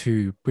talk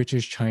to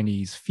British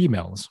Chinese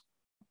females,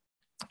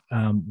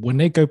 when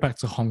they go back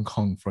to Hong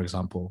Kong, for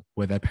example,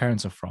 where their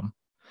parents are from,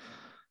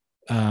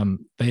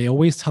 they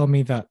always tell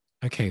me that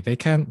okay, they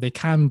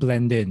can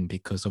blend in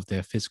because of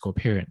their physical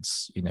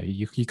appearance.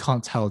 You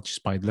can't tell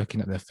just by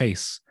looking at their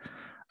face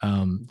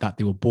that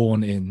they were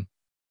born in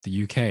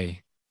the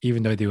UK,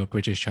 even though they were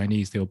British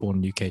Chinese, they were born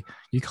in the UK.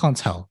 You can't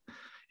tell.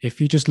 If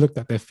you just looked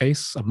at their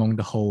face among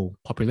the whole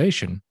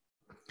population,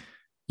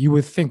 you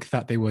would think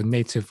that they were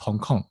native Hong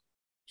Kong,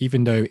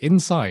 even though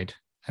inside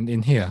and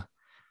in here,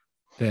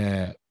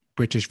 they're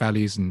British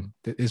values and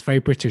it's very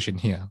British in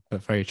here,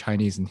 but very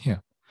Chinese in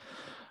here.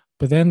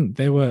 But then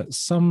there were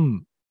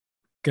some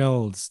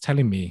girls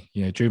telling me,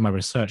 during my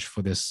research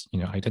for this,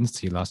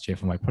 identity last year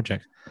for my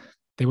project,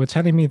 they were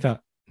telling me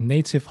that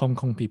native Hong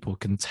Kong people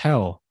can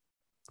tell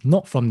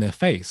not from their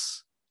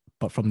face,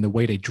 but from the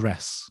way they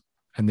dress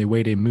and the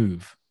way they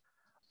move,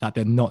 that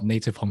they're not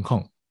native Hong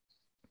Kong.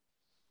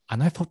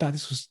 And I thought that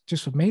this was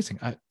just amazing.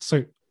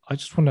 So I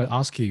just want to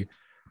ask you,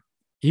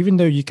 even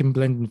though you can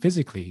blend in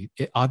physically,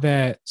 are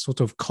there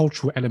sort of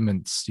cultural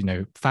elements,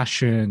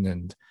 fashion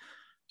and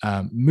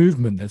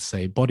movement, let's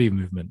say body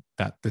movement,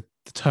 that the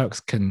Turks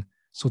can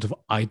sort of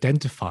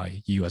identify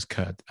you as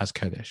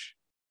Kurdish?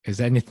 Is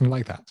there anything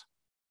like that?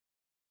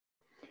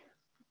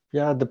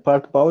 Yeah, the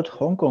part about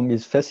Hong Kong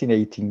is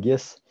fascinating.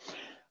 Yes,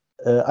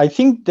 I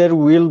think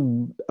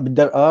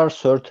there are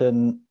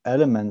certain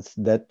elements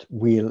that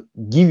will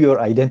give your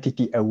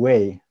identity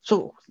away.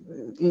 So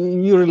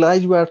you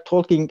realize we are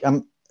talking.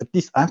 At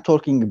least I'm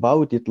talking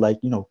about it like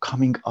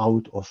coming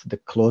out of the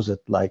closet.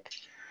 Like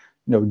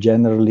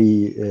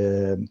generally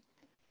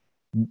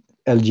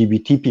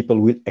LGBT people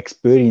will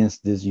experience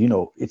this.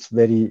 It's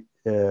very.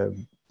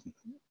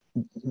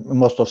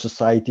 Most of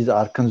societies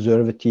are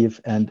conservative,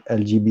 and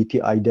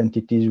LGBT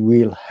identities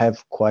will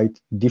have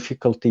quite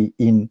difficulty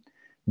in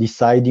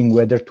deciding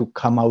whether to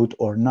come out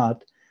or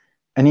not.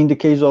 And in the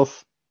case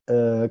of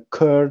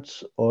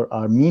Kurds or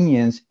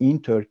Armenians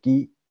in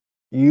Turkey,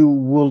 you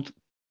would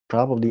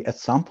probably at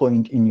some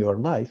point in your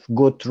life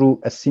go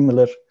through a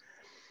similar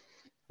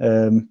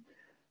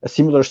a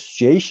similar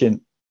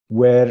situation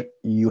where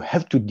you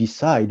have to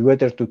decide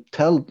whether to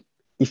tell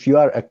if you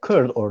are a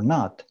Kurd or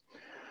not.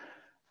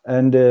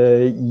 And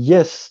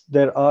yes,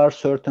 there are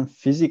certain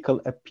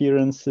physical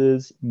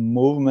appearances,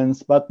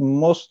 movements, but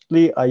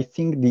mostly I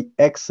think the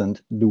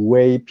accent, the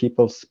way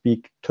people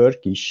speak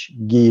Turkish,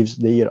 gives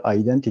their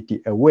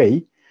identity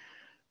away,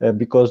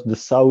 because the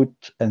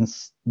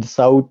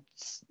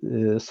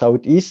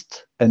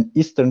southeast and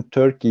eastern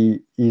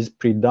Turkey is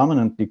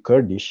predominantly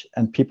Kurdish,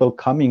 and people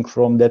coming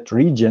from that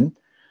region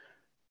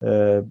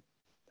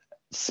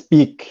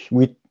speak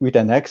with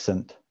an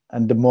accent.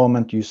 And the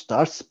moment you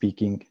start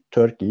speaking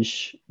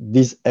Turkish,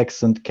 this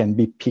accent can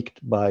be picked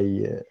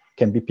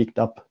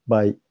up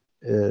by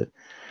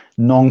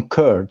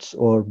non-Kurds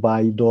or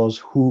by those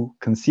who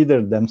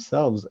consider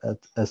themselves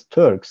as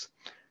Turks.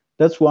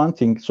 That's one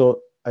thing.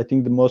 So I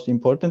think the most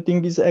important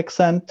thing is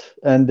accent,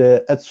 and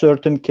at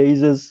certain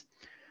cases,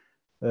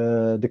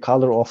 the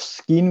color of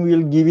skin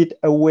will give it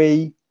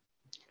away,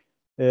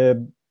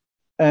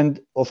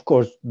 and of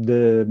course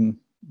the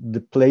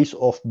place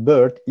of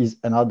birth is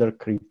another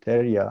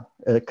criterion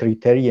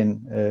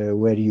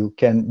where you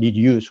can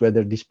deduce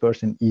whether this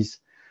person is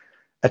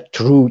a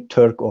true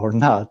Turk or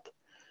not.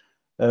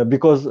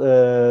 Because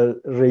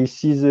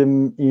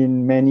racism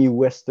in many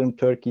Western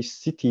Turkish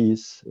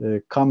cities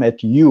come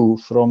at you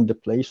from the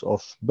place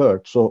of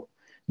birth. So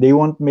they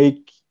won't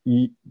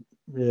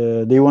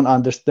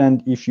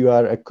understand if you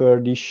are a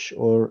Kurdish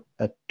or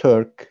a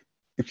Turk,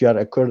 if you are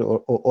a Kurd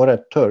or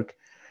a Turk,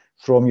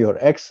 from your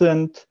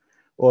accent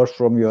or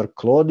from your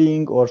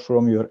clothing or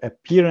from your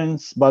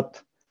appearance.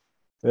 But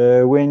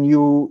when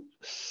you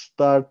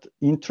start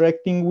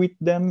interacting with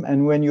them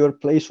and when your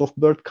place of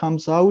birth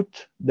comes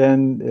out,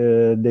 then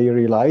they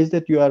realize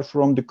that you are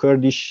from the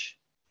Kurdish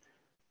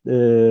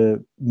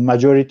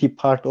majority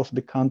part of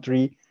the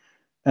country.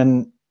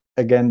 And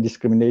again,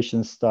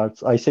 discrimination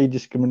starts. I say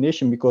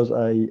discrimination because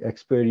I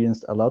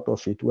experienced a lot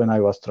of it when I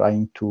was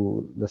trying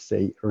to, let's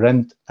say,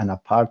 rent an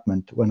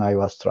apartment, when I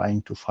was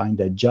trying to find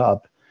a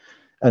job.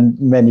 And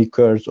many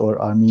Kurds or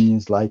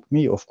Armenians like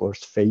me, of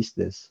course, face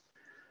this.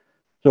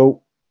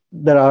 So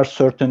there are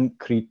certain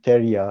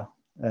criteria,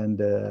 and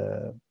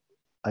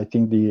I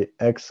think the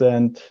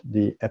accent,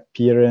 the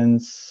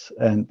appearance,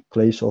 and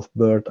place of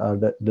birth are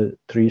the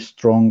three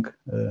strong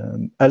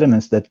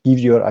elements that give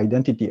your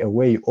identity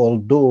away,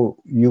 although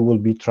you will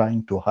be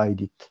trying to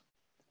hide it.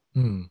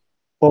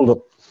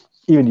 Although,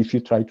 even if you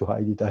try to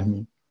hide it, I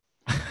mean.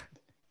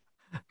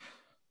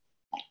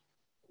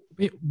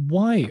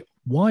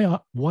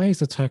 Why is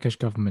the Turkish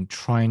government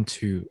trying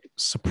to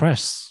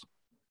suppress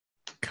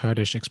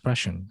Kurdish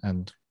expression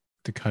and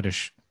the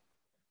Kurdish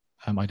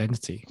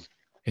identity,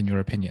 in your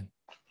opinion?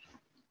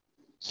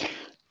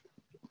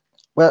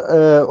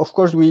 Well, of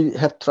course, we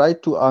have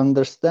tried to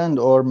understand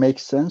or make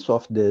sense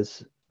of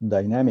this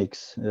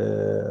dynamics,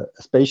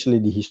 especially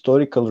the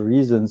historical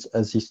reasons,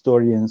 as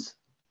historians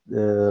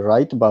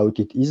write about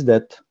it, is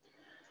that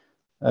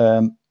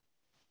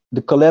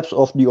the collapse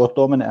of the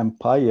Ottoman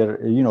Empire,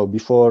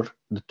 before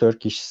the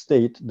Turkish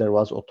state, there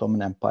was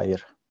Ottoman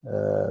Empire.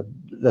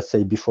 Let's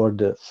say before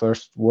the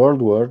First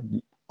World War,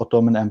 the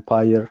Ottoman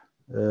Empire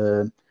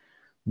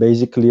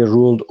basically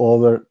ruled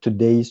over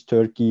today's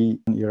Turkey,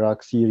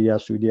 Iraq, Syria,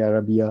 Saudi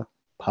Arabia,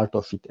 part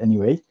of it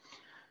anyway,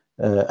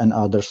 and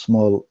other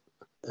small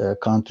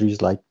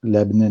countries like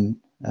Lebanon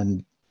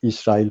and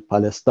Israel,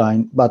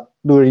 Palestine. But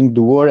during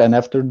the war and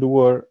after the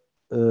war,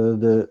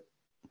 the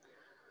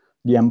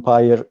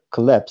empire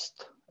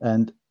collapsed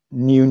and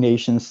new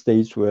nation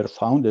states were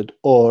founded,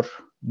 or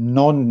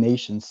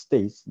non-nation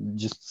states,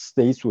 just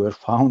states were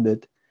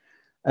founded.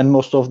 And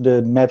most of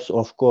the maps,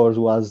 of course,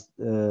 was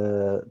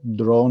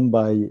drawn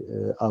by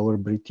our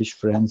British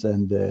friends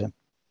and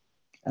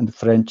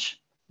French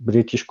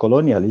British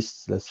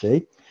colonialists, let's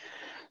say.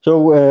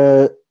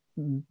 So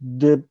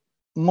the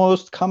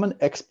most common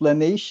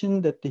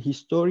explanation that the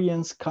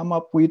historians come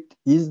up with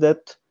is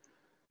that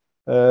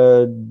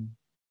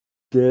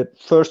the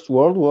First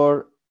World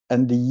War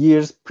and the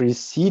years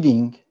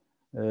preceding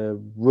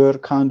were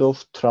kind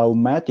of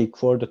traumatic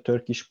for the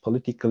Turkish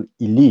political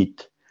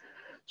elite.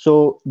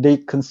 So they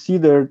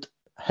considered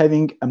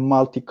having a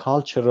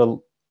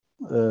multicultural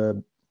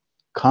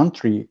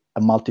country,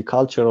 a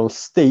multicultural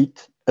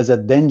state, as a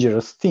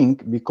dangerous thing,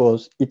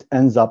 because it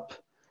ends up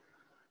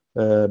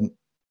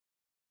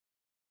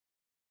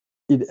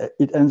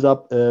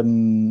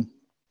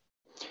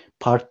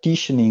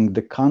partitioning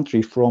the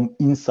country from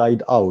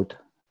inside out.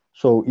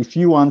 So if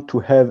you want to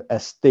have a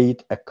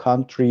state, a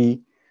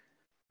country,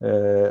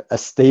 a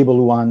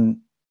stable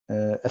one,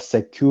 a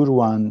secure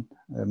one,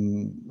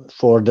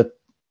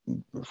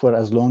 for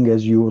as long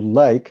as you would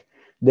like,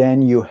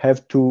 then you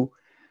have to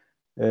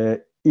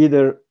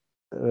either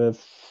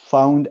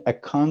found a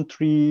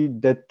country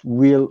that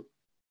will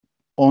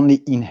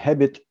only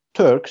inhabit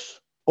Turks,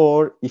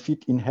 or if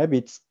it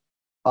inhabits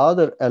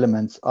other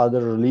elements, other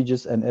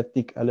religious and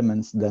ethnic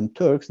elements than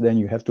Turks, then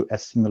you have to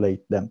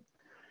assimilate them.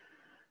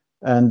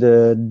 And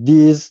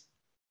this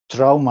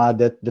trauma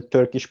that the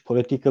Turkish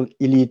political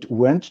elite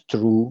went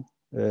through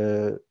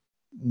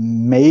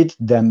made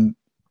them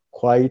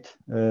quite,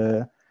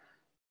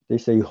 they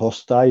say,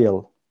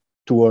 hostile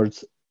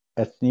towards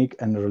ethnic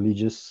and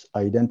religious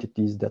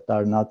identities that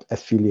are not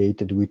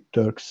affiliated with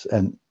Turks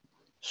and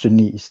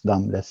Sunni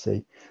Islam, let's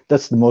say.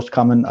 That's the most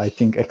common, I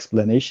think,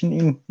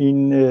 explanation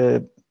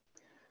in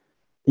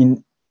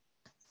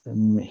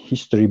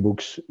history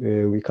books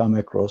we come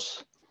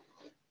across.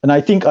 And I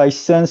think I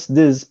sense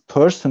this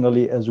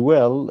personally as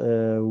well.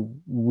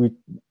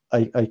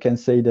 I can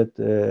say that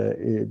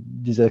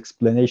this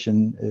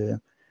explanation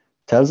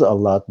tells a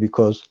lot,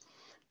 because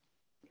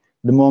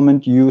the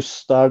moment you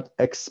start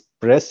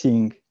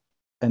expressing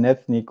an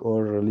ethnic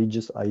or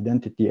religious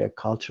identity, a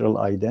cultural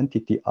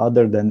identity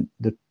other than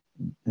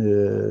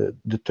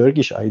the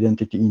Turkish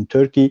identity in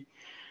Turkey,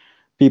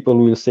 people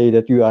will say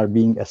that you are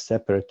being a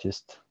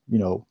separatist.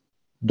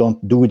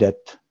 Don't do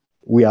that.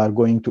 We are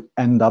going to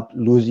end up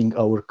losing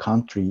our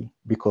country,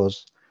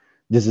 because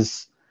this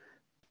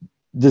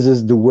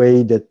is the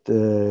way that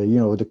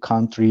the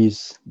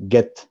countries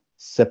get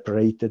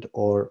separated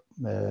or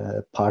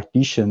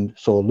partitioned.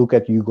 So look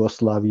at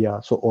Yugoslavia.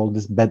 So all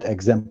these bad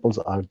examples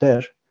are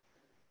there,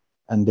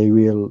 and they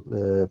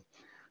will.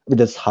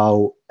 That's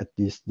how at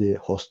least the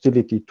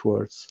hostility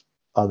towards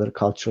other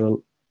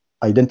cultural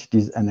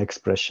identities and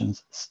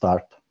expressions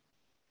start.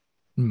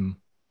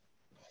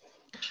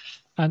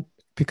 And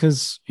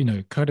because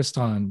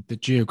Kurdistan, the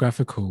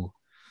geographical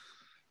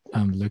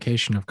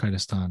location of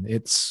Kurdistan,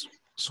 it's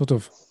sort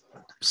of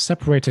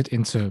separated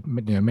into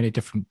many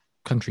different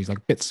countries,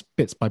 like bit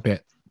by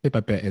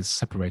bit is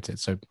separated.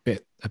 So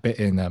a bit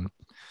in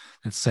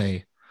let's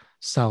say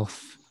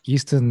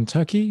southeastern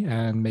Turkey,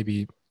 and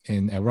maybe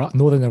in Iraq,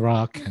 northern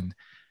Iraq, and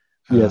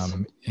Yes.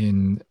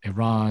 in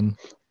Iran.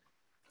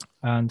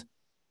 And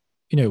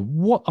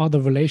what are the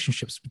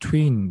relationships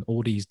between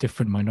all these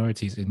different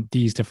minorities in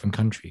these different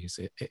countries?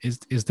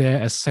 Is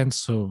there a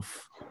sense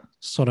of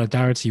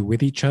solidarity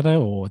with each other,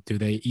 or do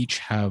they each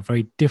have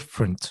very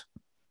different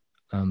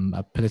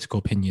political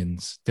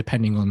opinions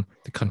depending on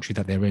the country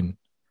that they're in?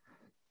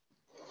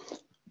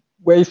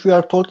 Well, if we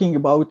are talking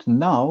about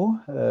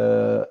now,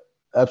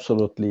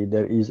 absolutely,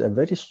 there is a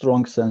very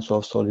strong sense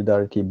of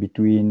solidarity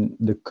between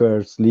the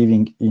Kurds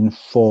living in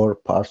 4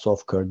 parts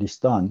of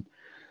Kurdistan.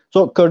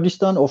 So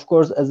Kurdistan, of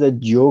course, as a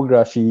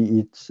geography,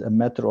 it's a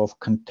matter of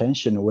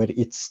contention where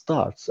it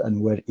starts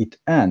and where it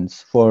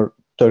ends. For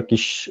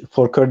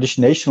Kurdish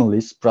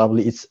nationalists,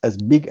 probably it's as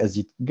big as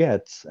it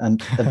gets,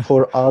 and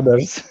for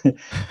others,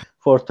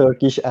 for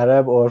Turkish,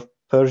 Arab, or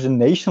Persian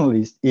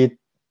nationalists, it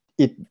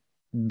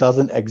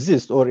doesn't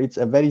exist, or it's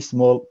a very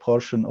small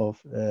portion of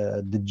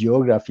the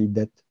geography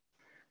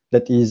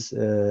that is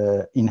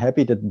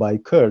inhabited by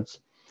Kurds.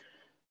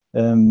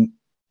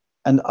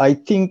 And I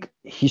think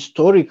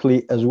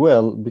historically as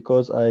well,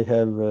 because I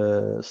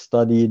have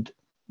studied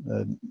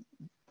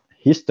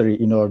history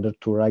in order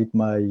to write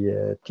my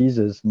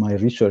thesis, my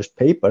research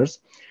papers,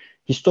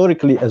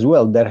 historically as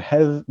well, there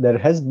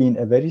has been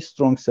a very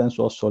strong sense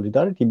of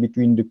solidarity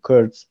between the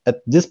Kurds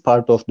at this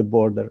part of the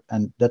border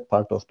and that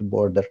part of the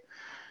border.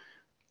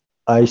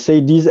 I say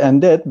this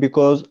and that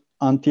because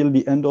until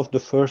the end of the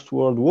First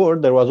World War,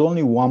 there was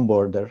only one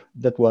border.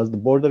 That was the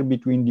border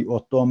between the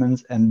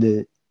Ottomans and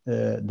the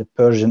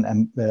Persian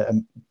and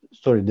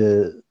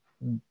the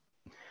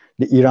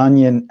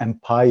Iranian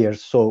Empire.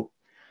 So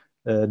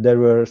there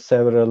were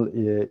several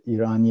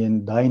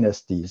Iranian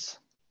dynasties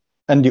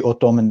and the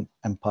Ottoman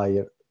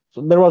Empire.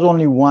 So there was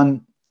only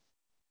one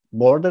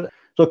border.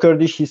 So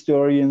Kurdish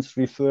historians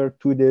refer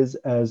to this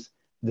as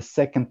the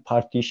second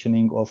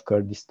partitioning of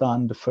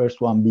Kurdistan, the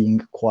first one being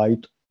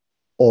quite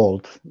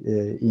old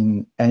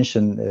in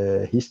ancient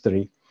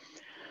history.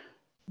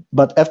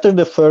 But after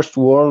the First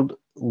World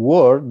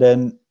War,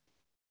 then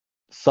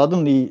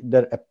suddenly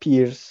there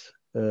appears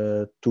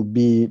to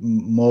be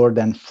more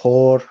than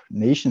 4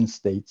 nation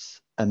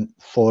states and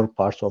 4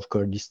 parts of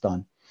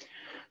Kurdistan.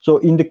 So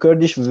in the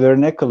Kurdish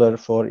vernacular,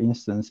 for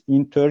instance,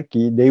 in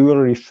Turkey, they will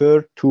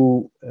refer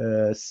to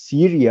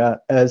Syria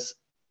as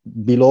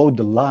below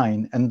the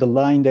line, and the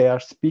line they are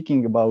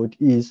speaking about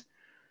is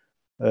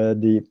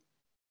the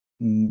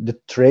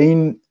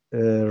train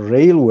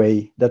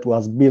railway that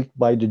was built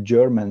by the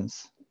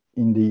Germans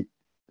in the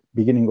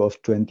beginning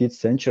of 20th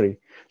century.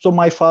 So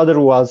my father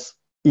was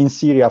in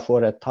Syria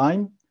for a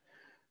time.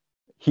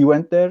 He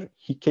went there,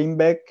 he came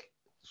back.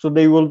 So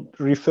they will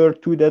refer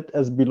to that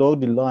as below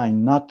the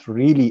line, not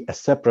really a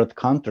separate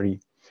country.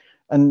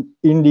 And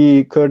in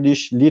the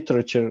Kurdish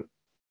literature,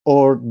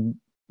 or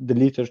the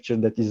literature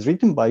that is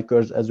written by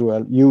Kurds as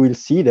well, you will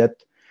see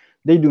that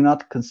they do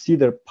not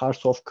consider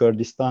parts of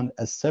Kurdistan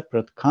as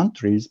separate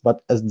countries,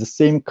 but as the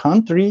same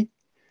country,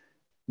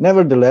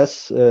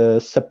 nevertheless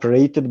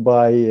separated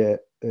by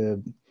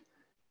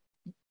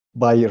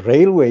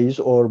railways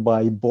or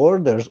by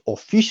borders,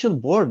 official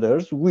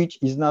borders, which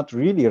is not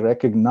really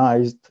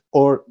recognized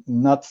or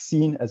not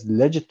seen as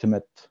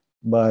legitimate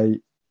by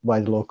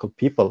the local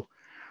people.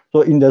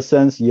 So in that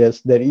sense,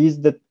 yes, there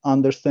is that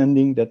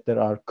understanding that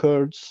there are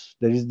Kurds,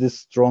 there is this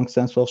strong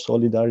sense of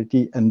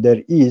solidarity, and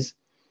there is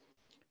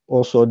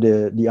also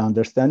the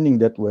understanding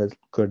that, well,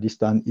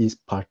 Kurdistan is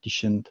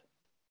partitioned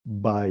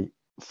by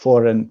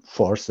foreign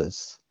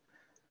forces,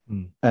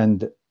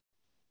 and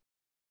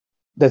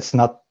that's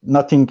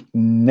nothing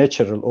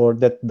natural, or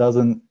that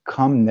doesn't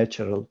come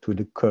natural to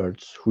the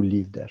Kurds who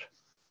live there.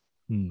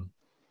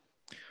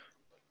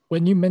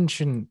 When you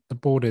mention the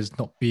borders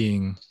not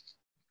being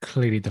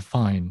clearly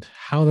defined,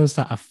 how does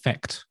that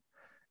affect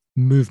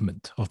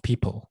movement of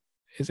people?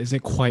 Is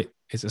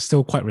it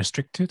still quite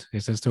restricted?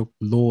 Is there still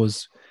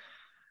laws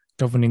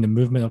governing the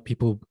movement of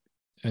people?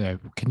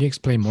 Can you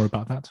explain more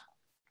about that?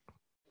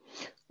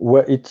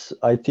 Well,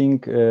 I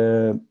think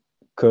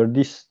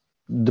Kurdish,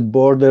 the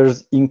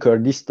borders in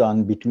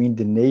Kurdistan between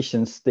the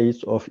nation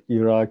states of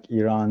Iraq,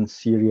 Iran,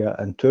 Syria,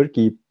 and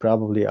Turkey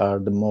probably are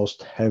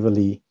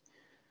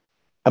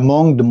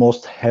among the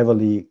most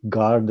heavily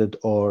guarded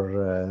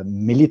or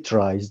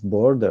militarized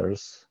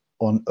borders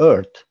on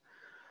Earth.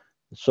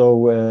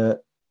 So,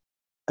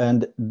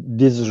 and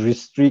this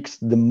restricts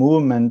the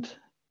movement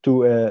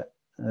to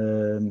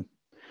an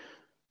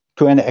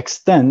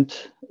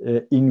extent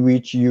in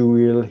which you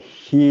will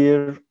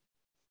hear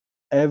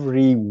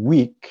every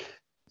week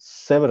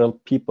several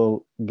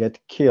people get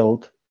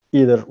killed,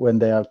 either when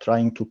they are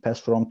trying to pass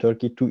from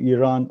Turkey to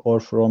Iran, or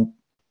from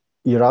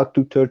Iraq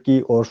to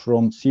Turkey, or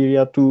from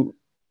Syria to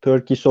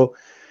Turkey. So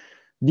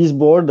these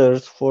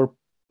borders for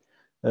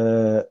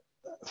the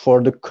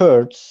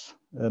Kurds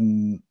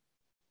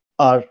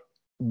are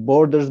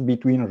borders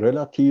between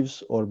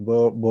relatives, or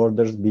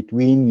borders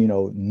between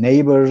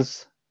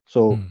neighbors.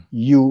 So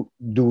you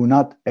do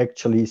not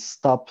actually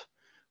stop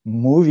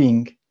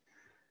moving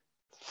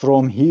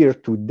from here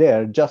to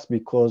there just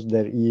because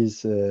there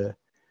is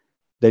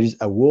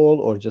a wall,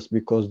 or just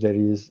because there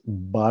is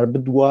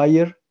barbed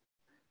wire.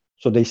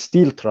 So they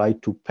still try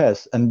to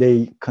pass, and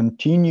they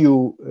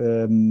continue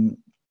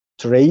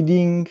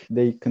trading.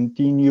 They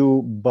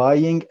continue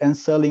buying and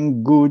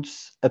selling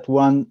goods at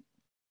one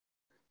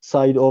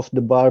side of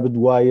the barbed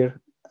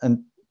wire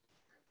and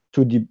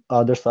to the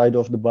other side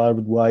of the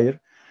barbed wire.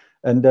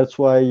 And that's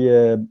why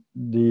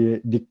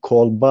the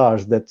call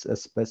bars, that's a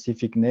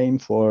specific name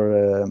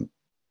for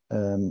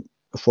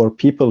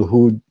people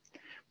who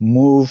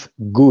move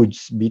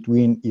goods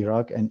between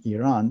Iraq and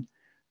Iran,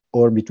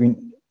 or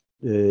between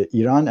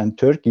Iran and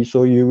Turkey.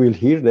 So you will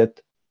hear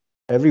that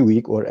every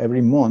week or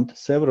every month,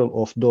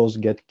 several of those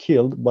get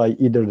killed by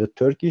either the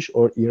Turkish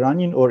or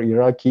Iranian or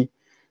Iraqi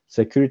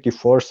security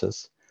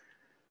forces.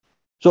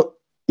 So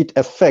it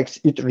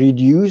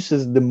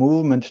reduces the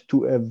movement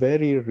to a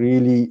very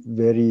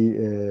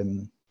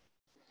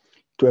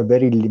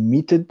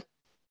limited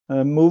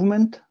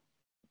movement,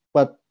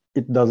 but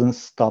it doesn't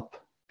stop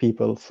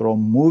people from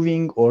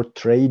moving or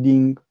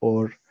trading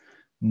or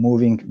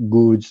moving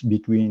goods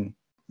between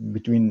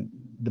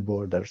the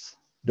borders,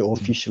 the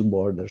official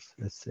borders,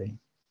 let's say.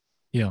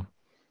 Yeah.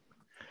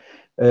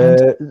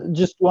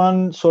 Just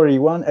one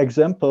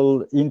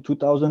example. In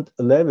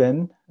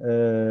 2011,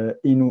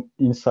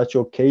 in such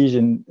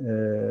occasion,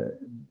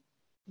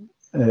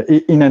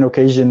 in an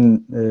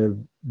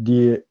occasion,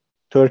 the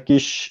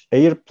Turkish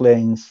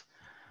airplanes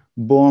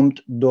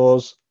bombed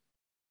the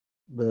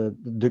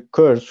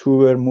Kurds who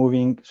were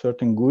moving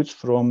certain goods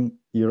from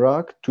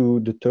Iraq to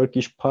the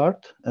Turkish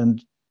part,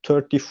 and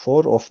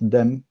 34 of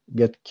them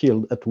get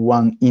killed at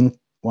one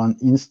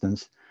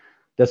instance.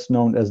 That's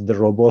known as the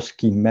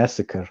Roboski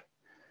massacre.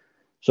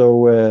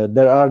 So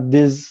there are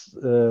these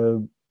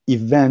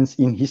events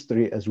in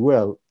history as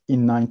well.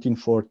 In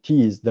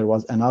 1940s, there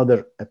was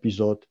another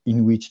episode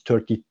in which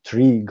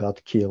 33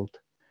 got killed,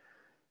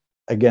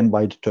 again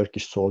by the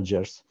Turkish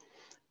soldiers.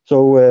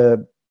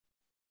 So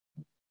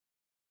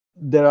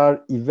there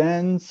are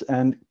events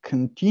and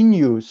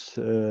continuous,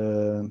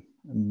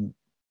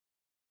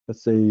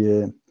 let's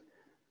say,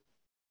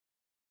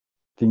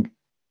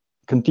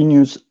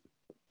 continuous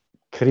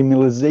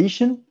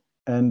criminalization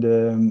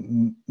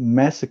and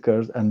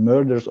massacres and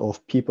murders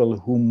of people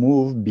who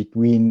move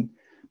between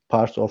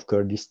parts of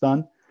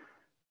Kurdistan.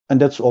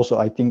 And that's also,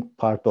 I think,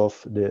 part of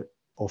the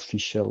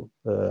official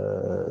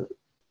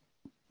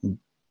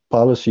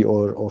policy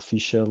or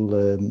official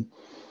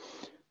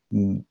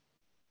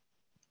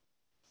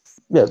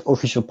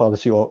official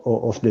policy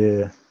of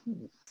the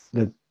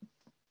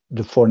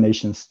four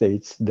nation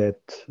states that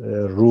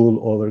rule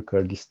over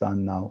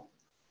Kurdistan now.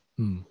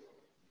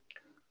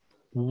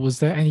 Was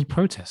there any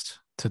protest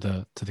to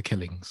the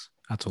killings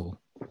at all?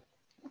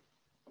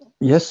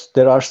 Yes,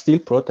 there are still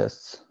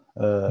protests.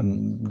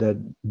 That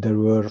there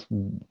were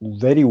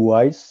very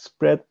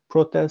widespread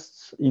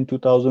protests in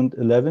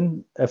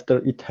 2011 after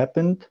it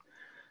happened.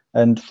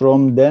 And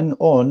from then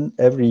on,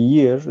 every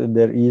year,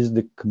 there is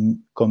the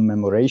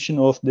commemoration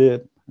of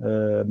the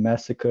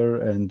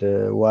massacre and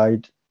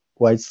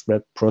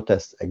widespread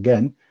protests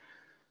again.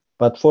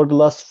 But for the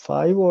last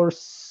 5 or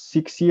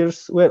 6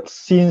 years, well,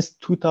 since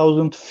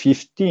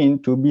 2015,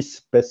 to be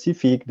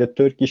specific, the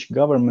Turkish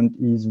government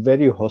is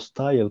very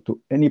hostile to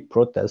any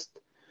protest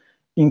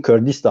in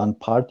Kurdistan,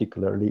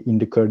 particularly in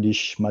the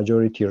Kurdish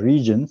majority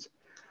regions,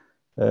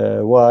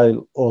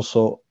 while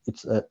also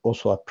it's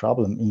also a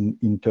problem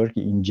in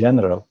Turkey in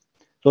general.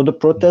 So the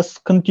protests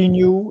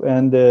continue,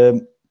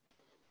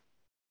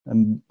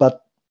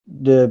 but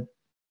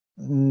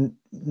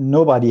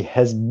nobody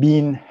has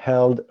been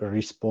held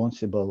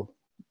responsible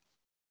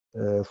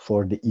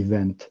for the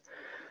event.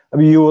 I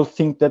mean, you will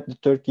think that the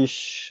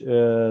Turkish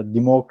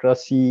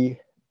democracy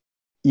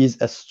is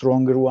a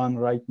stronger one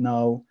right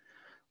now.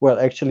 Well,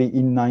 actually,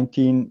 in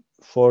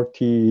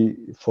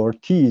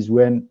 1940s,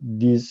 when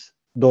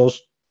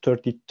those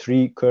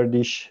 33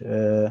 Kurdish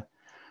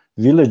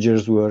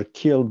villagers were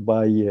killed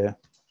by a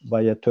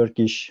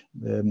Turkish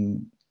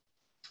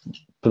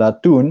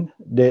platoon,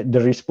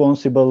 the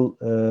responsible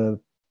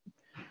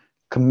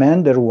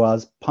commander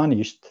was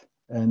punished,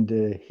 and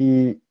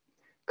he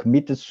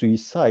committed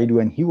suicide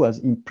when he was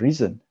in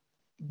prison.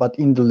 But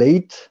in the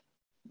late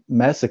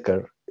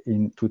massacre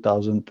in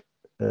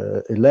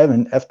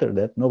 2011, after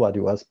that, nobody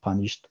was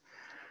punished.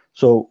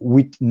 So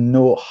with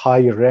no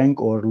high rank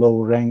or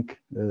low rank,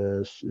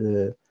 let's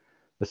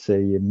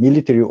say,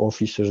 military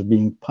officers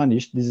being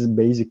punished, this is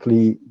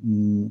basically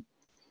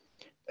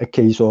a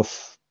case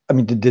of, I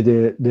mean,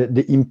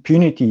 the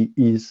impunity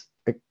is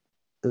a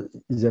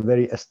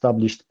very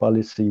established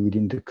policy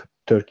within the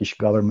Turkish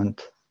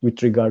government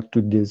with regard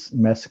to these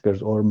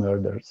massacres or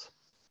murders.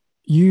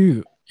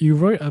 You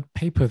wrote a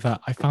paper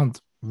that I found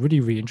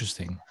really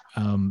interesting.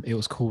 It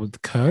was called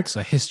 "Kurds: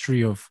 A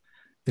History of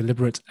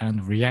Deliberate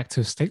and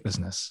Reactive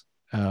Statelessness."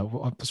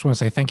 I just want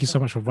to say thank you so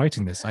much for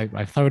writing this.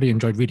 I thoroughly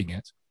enjoyed reading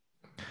it.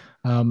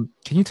 Can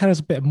you tell us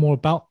a bit more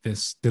about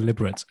this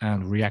deliberate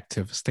and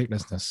reactive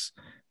statelessness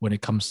when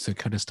it comes to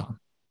Kurdistan?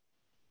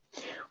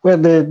 Well,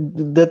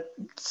 that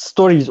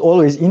story is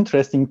always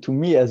interesting to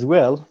me as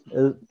well.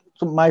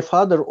 So my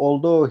father,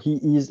 although he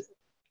is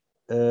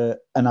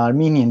an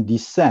Armenian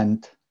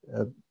descent,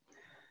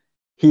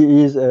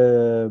 he is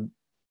a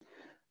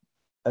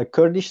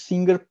Kurdish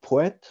singer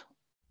poet.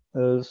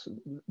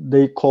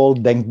 They call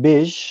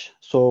Dengbej.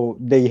 So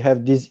they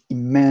have this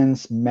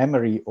immense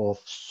memory of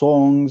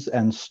songs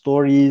and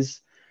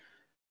stories.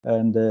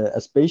 And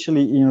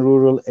especially in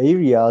rural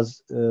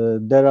areas,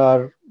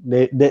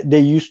 they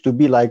used to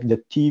be like the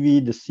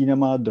TV, the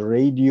cinema, the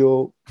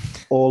radio,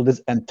 all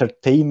this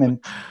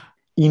entertainment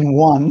in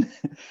one.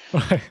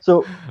 Right.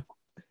 So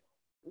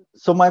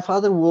my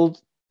father will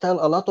tell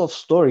a lot of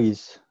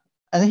stories,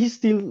 and he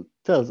still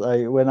tells.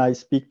 When I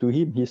speak to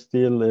him, he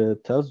still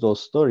tells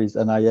those stories,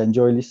 and I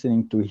enjoy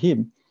listening to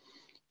him.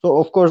 So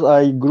of course,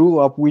 I grew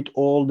up with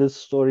all these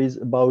stories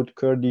about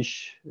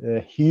Kurdish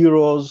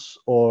heroes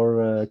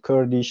or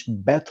Kurdish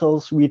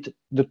battles with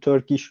the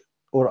Turkish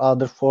or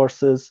other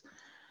forces.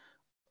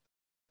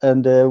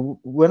 And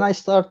when I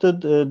started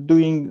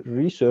doing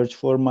research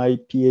for my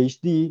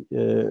PhD,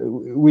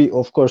 we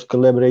of course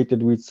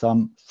collaborated with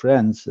some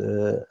friends,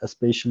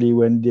 especially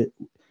Wendy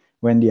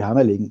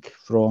Hamelink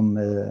from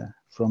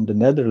the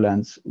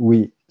Netherlands.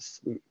 We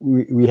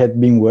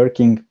had been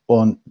working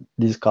on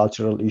these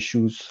cultural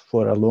issues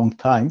for a long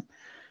time.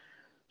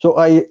 So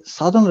I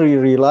suddenly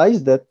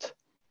realized that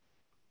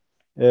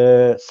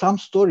some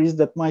stories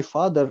that my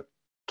father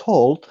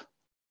told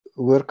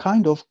were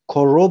kind of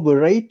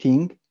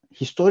corroborating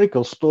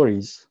historical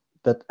stories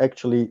that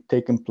actually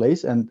taken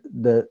place, and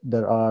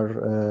there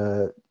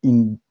are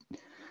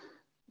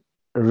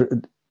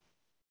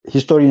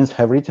historians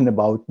have written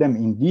about them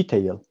in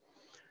detail.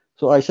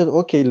 So I said,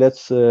 okay,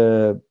 let's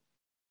go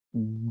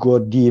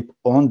deep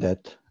on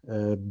that,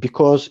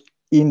 because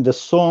in the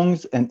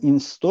songs and in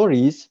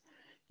stories,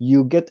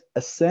 you get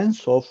a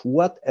sense of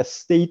what a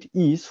state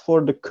is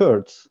for the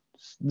Kurds.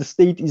 The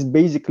state is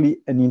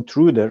basically an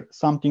intruder,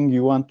 something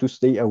you want to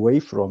stay away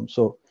from.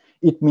 So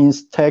it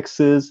means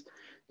taxes,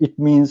 it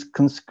means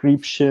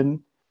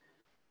conscription,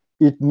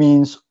 it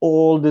means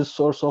all this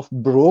sorts of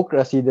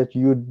bureaucracy that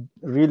you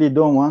really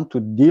don't want to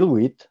deal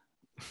with,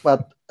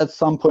 but at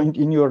some point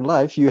in your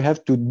life you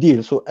have to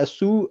deal. So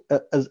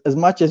as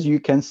much as you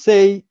can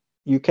say,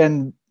 you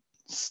can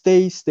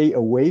stay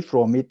away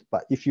from it,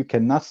 but if you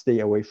cannot stay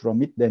away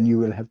from it, then you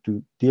will have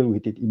to deal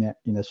with it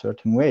in a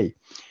certain way.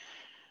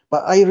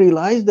 But I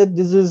realized that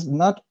this is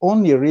not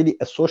only really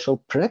a social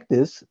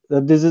practice,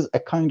 that this is a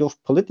kind of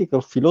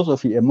political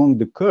philosophy among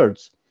the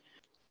Kurds.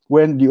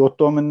 When the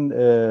Ottoman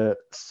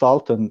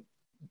Sultan,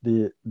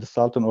 the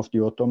Sultan of the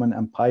Ottoman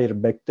Empire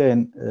back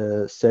then,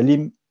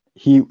 Selim,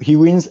 he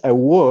wins a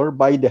war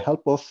by the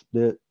help of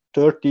the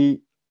 30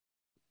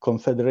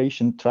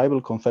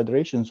 tribal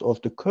confederations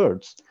of the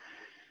Kurds.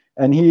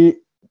 And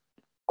he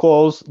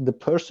calls the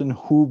person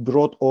who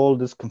brought all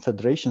these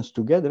confederations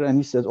together, and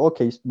he says,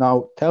 okay,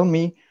 now tell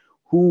me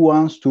who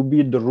wants to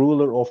be the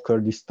ruler of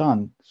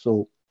Kurdistan,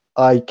 so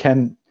I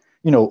can,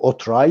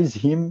 authorize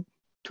him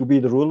to be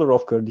the ruler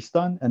of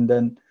Kurdistan, and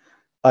then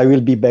I will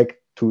be back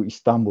to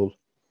Istanbul,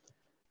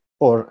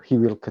 or he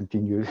will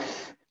continue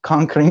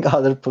conquering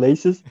other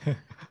places.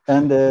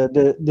 And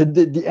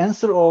the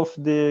answer of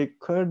the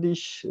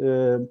Kurdish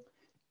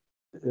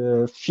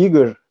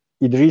figure,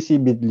 Idrisi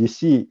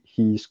Bidlisi,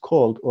 he is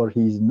called, or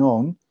he is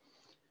known,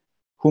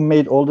 who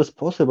made all this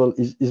possible,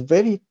 is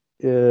very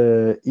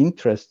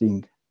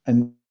interesting.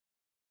 And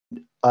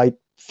I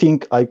think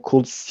think I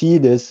could see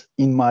this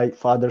in my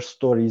father's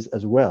stories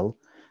as well,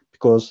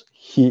 because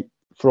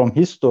from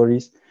his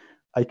stories,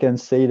 I can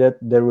say that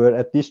there were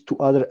at least two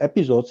other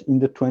episodes in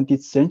the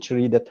 20th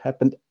century that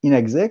happened in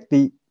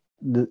exactly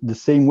the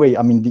same way.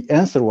 I mean, the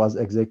answer was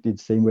exactly the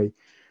same way.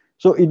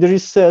 So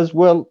Idris says,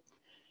 well,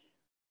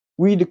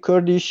 we, the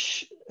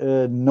Kurdish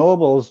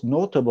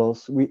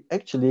notables, we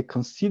actually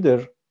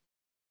consider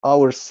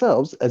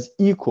ourselves as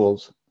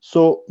equals.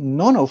 So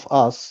none of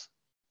us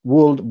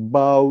would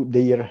bow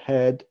their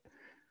head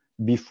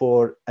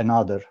before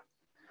another.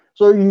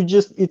 So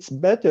it's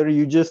better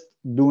you just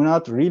do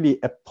not really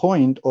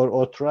appoint or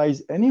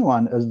authorize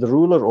anyone as the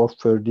ruler of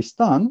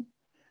Kurdistan.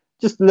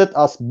 Just let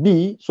us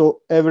be.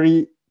 So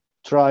every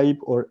tribe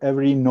or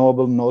every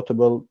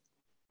notable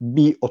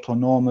be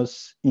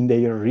autonomous in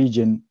their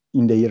region,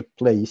 in their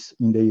place,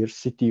 in their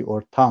city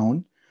or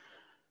town.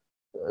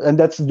 And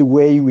that's the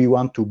way we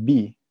want to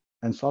be.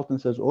 And Sultan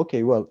says,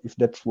 okay, well, if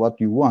that's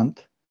what you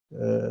want,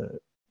 uh,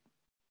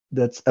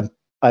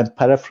 I'm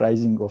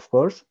paraphrasing, of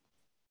course.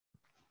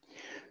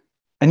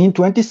 And in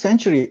 20th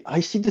century, I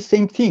see the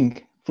same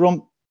thing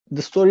from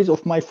the stories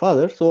of my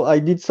father. So I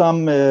did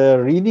some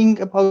reading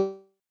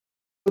about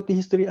the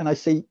history, and I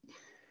say,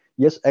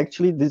 yes,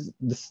 actually,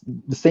 the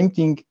same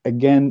thing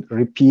again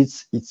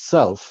repeats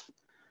itself.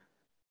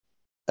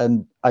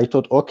 And I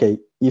thought, okay,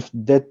 if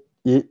there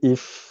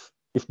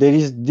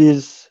is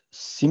this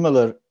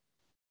similar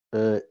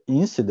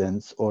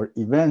incidents or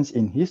events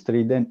in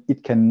history, then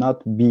it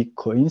cannot be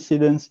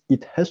coincidence.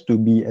 It has to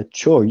be a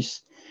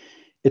choice.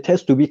 It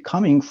has to be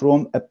coming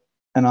from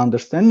an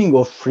understanding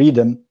of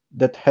freedom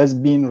that has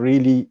been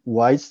really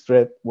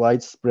widespread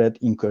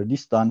in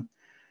Kurdistan,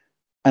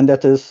 and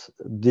that is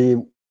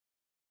the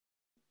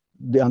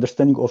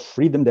understanding of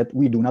freedom, that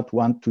we do not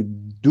want to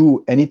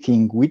do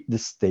anything with the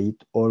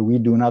state, or we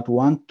do not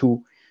want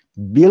to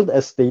build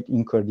a state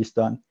in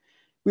Kurdistan.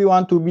 We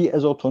want to be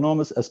as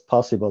autonomous as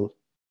possible.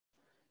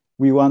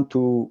 We want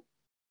to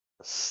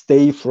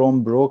stay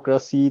from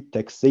bureaucracy,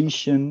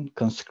 taxation,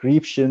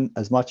 conscription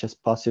as much as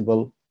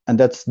possible. And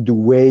that's the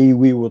way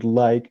we would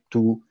like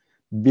to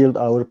build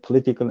our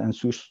political and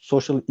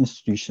social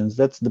institutions.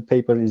 That's the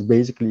paper is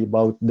basically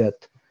about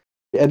that.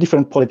 A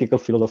different political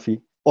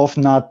philosophy of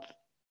not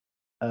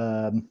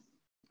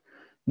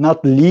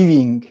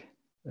living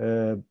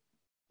uh,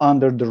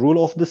 under the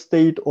rule of the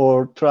state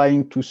or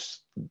trying to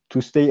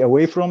stay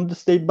away from the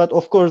state. But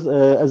of course,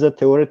 as a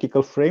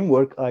theoretical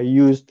framework, I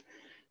used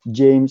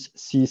James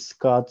C.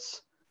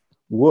 Scott's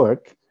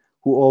work,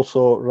 who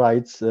also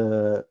writes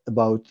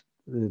about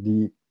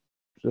the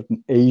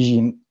certain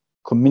Asian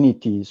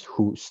communities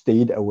who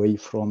stayed away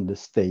from the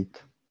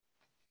state.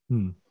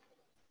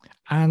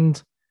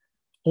 And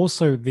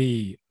also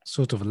the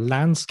sort of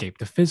landscape,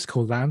 the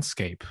physical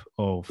landscape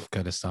of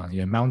Kurdistan,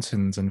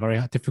 mountains and very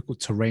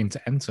difficult terrain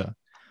to enter,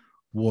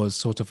 was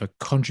sort of a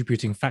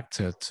contributing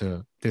factor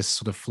to this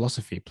sort of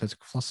philosophy,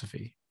 political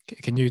philosophy.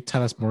 Can you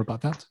tell us more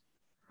about that?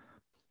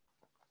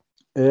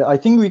 I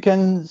think we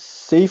can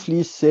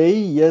safely say,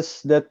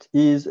 yes, that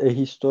is a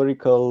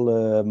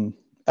historical,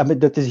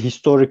 that is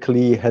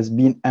historically has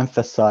been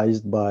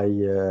emphasized by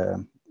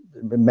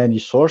many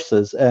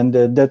sources.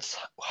 And that's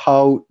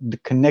how the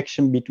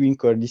connection between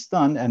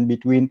Kurdistan and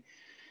between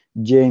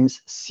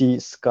James C.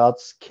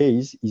 Scott's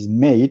case is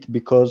made,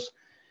 because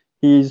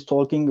he is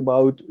talking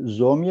about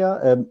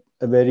Zomia,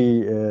 a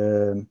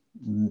very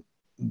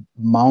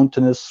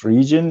mountainous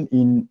region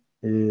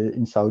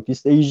in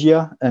Southeast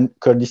Asia, and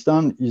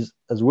Kurdistan is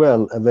as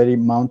well a very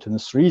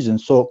mountainous region.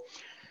 So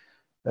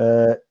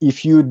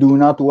if you do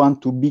not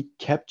want to be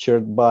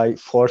captured by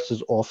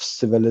forces of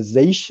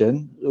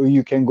civilization,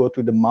 you can go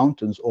to the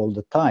mountains all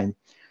the time.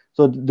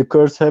 So the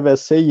Kurds have a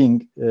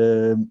saying,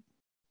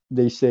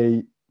 they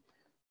say,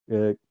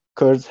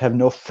 Kurds have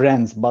no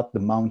friends but the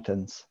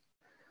mountains.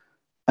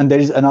 And there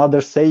is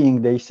another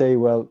saying, they say,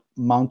 well,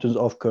 mountains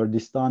of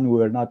Kurdistan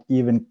were not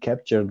even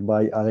captured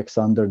by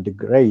Alexander the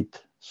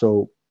Great.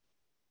 So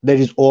there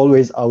is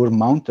always our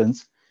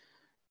mountains.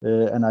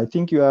 And I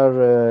think you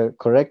are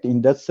correct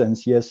in that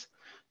sense. Yes,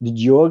 the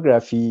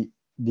geography,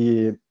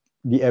 the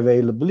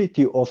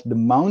availability of the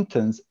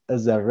mountains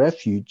as a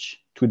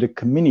refuge to the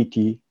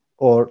community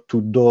or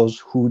to those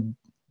who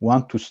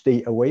want to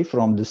stay away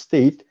from the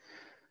state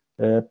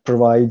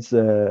provides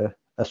a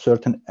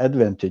certain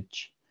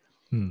advantage.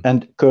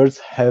 And Kurds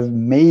have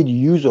made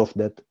use of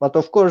that. But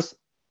of course,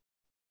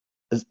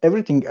 as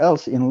everything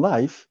else in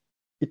life,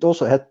 it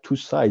also had two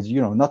sides.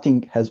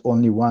 Nothing has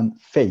only one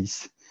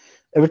face.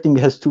 Everything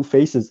has two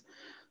faces.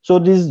 So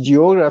this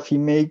geography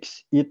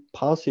makes it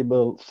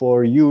possible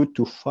for you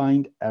to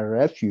find a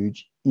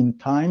refuge in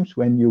times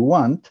when you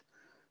want,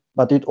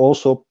 but it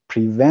also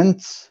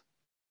prevents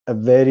a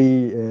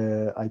very,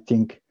 I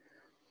think,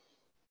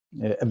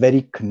 a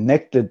very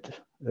connected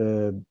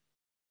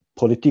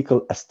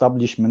political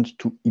establishment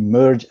to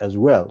emerge as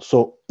well.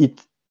 So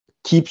it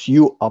keeps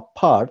you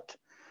apart,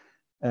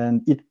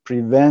 and it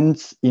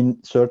prevents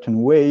in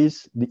certain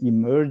ways the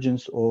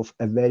emergence of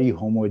a very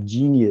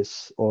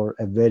homogeneous or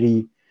a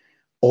very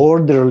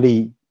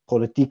orderly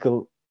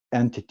political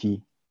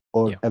entity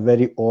or a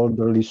very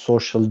orderly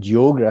social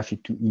geography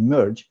to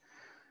emerge.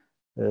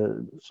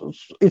 So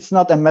it's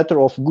not a matter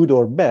of good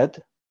or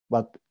bad,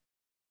 but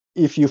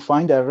if you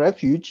find a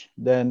refuge,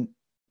 then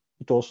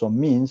it also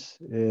means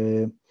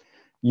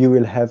you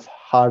will have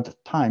hard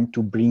time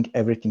to bring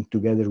everything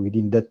together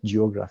within that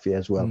geography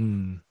as well.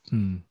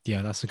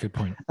 Yeah, that's a good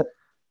point.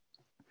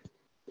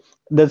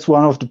 That's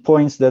one of the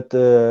points that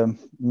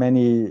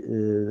many,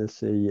 let's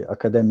say,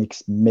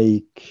 academics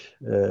make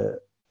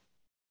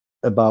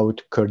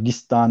about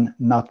Kurdistan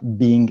not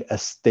being a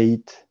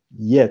state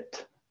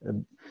yet.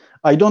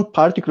 I don't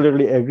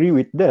particularly agree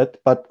with that,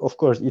 but of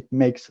course it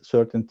makes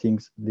certain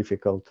things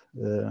difficult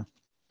in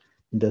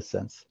that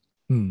sense.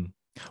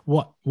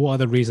 What are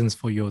the reasons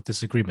for your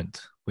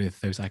disagreement with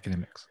those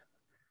academics?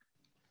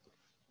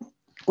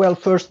 Well,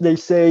 first they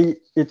say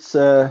it's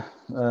a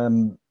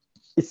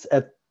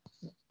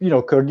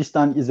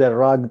Kurdistan is a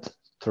rugged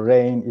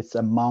terrain, it's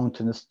a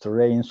mountainous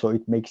terrain, so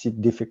it makes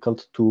it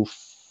difficult to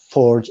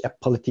forge a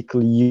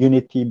political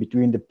unity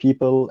between the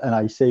people. And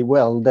I say,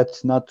 well,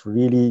 that's not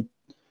really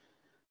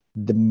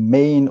the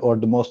main or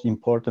the most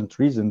important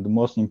reason. The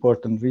most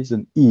important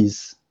reason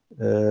is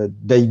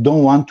they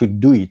don't want to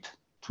do it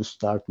to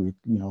start with,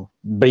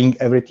 bring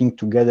everything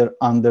together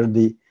under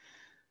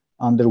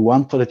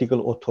one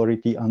political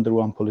authority, under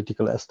one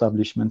political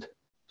establishment.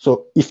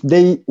 So if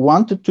they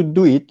wanted to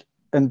do it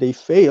and they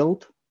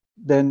failed,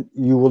 then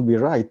you will be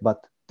right,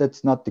 but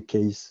that's not the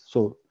case.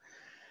 So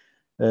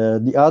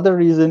the other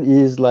reason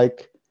is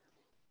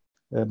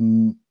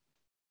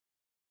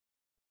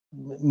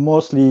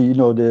mostly,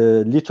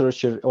 the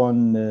literature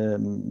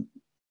on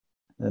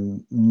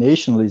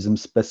nationalism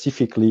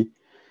specifically,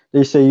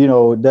 they say,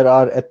 there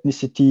are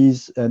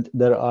ethnicities and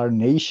there are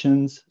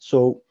nations.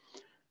 So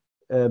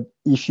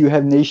if you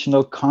have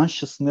national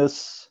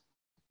consciousness,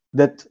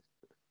 that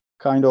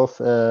kind of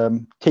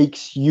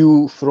takes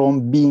you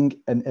from being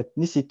an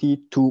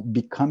ethnicity to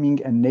becoming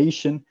a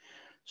nation.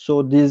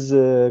 So this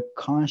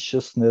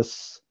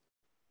consciousness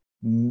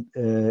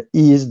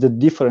is the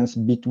difference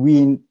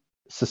between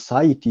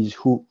societies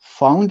who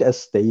found a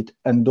state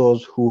and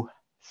those who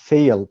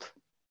failed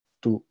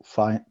to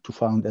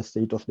found a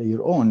state of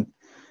their own.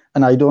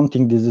 And I don't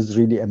think this is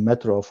really a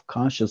matter of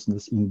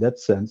consciousness in that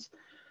sense,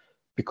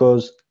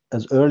 because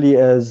as early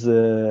as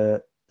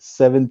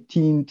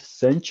 17th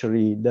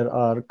century, there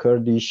are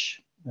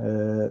Kurdish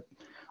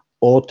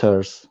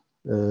authors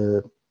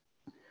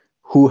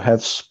who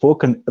have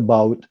spoken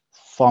about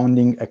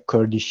founding a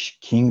Kurdish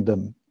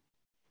kingdom.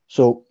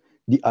 So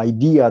the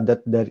idea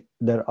that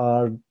there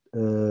are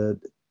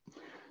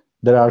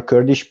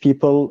Kurdish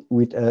people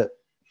with a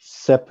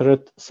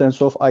separate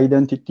sense of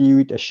identity,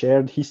 with a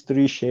shared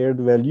history, shared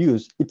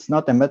values, it's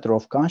not a matter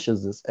of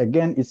consciousness.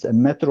 Again, it's a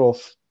matter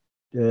of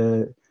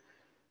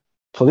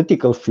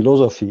political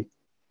philosophy.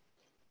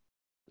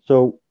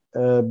 So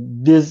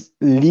this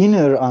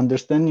linear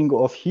understanding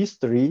of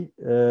history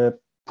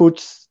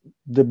puts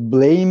the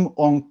blame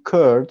on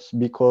Kurds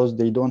because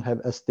they don't have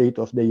a state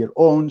of their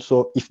own.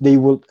 So if they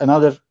will,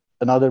 another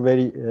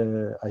very,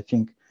 I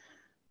think,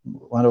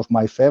 one of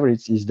my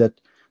favorites is that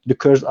the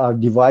Kurds are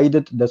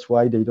divided. That's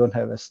why they don't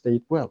have a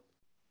state. Well,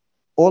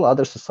 all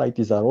other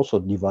societies are also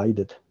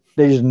divided.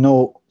 There is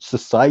no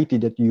society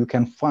that you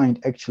can find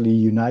actually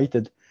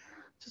united.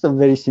 Just a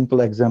very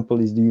simple example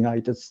is the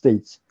United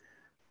States.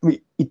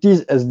 It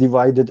is as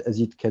divided as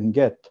it can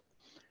get.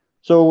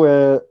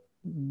 So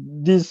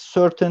this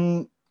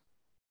certain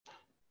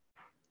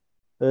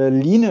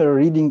linear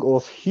reading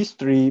of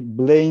history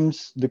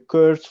blames the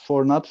Kurds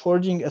for not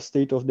forging a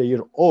state of their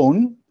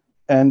own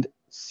and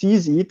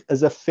sees it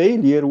as a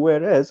failure,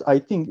 whereas I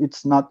think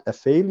it's not a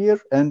failure,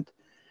 and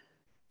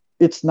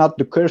it's not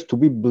the Kurds to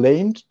be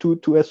blamed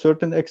to a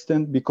certain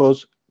extent,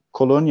 because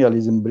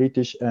colonialism,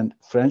 British and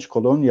French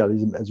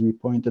colonialism, as we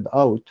pointed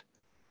out,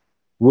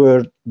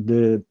 were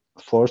the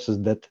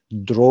forces that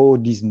draw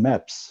these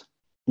maps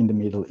in the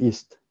Middle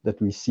East that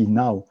we see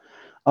now.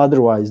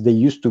 Otherwise, there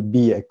used to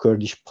be a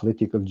Kurdish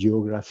political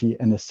geography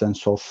and a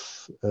sense of,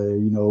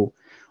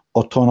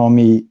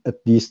 autonomy, at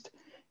least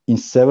in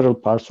several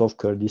parts of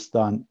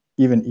Kurdistan,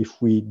 even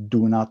if we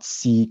do not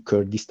see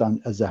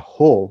Kurdistan as a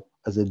whole,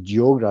 as a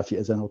geography,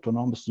 as an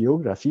autonomous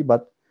geography,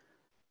 but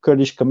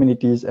Kurdish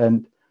communities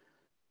and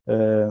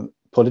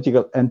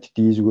political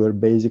entities were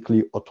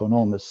basically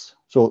autonomous.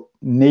 So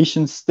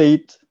nation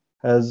state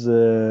has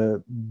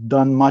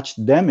done much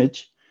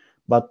damage,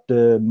 but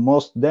the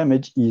most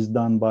damage is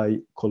done by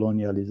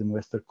colonialism,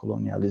 Western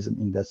colonialism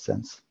in that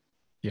sense.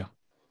 Yeah.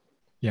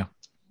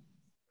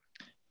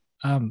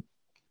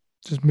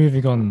 Just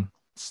moving on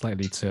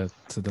slightly to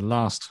the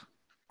last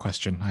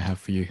question I have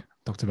for you,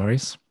 Dr.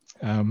 Baris.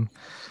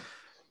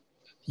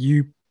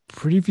 You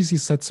previously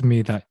said to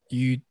me that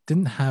you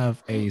didn't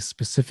have a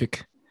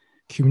specific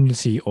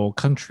community or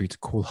country to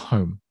call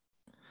home.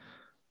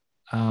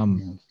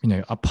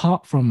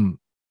 Apart from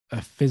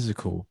a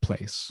physical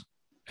place,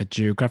 a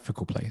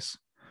geographical place,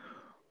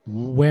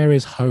 where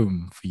is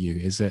home for you?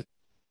 Is it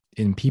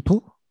in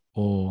people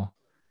or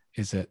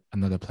is it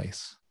another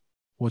place?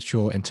 What's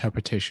your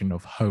interpretation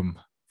of home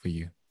for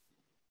you?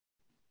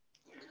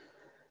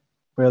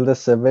 Well,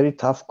 that's a very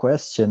tough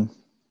question.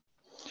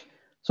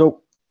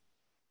 So,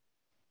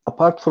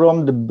 apart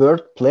from the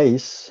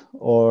birthplace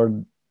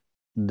or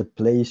the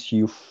place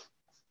you've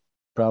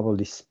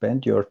probably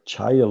spent your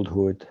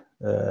childhood,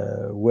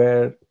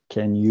 where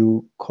can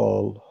you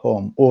call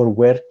home or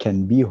where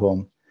can be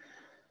home?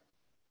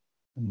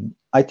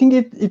 I think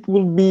it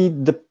will be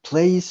the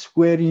place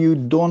where you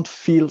don't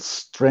feel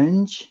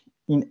strange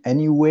in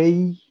any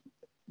way,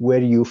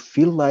 where you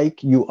feel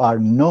like you are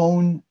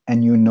known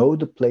and you know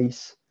the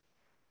place.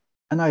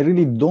 And I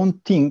really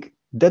don't think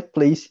that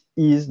place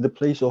is the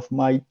place of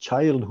my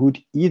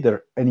childhood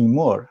either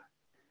anymore,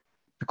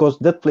 because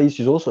that place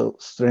is also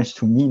strange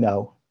to me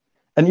now.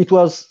 And it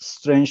was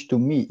strange to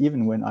me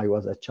even when I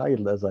was a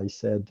child, as I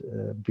said,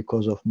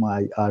 because of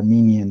my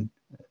Armenian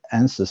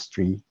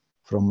ancestry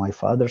from my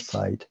father's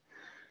side.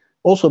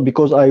 Also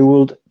because I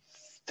would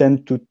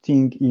tend to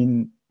think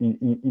in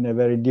a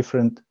very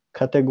different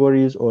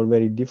categories or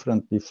very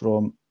differently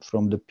from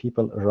the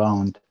people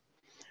around.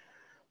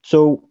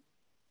 So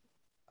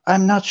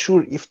I'm not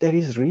sure if there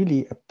is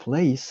really a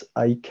place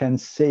I can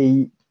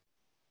say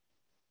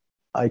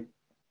I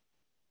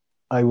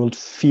I would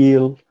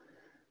feel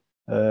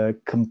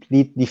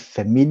completely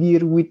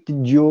familiar with the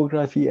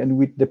geography and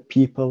with the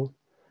people.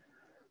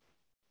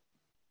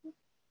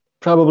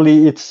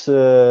 Probably it's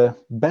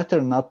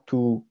better not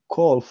to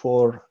call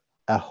for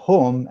a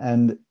home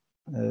and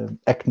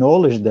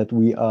acknowledge that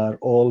we are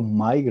all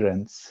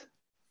migrants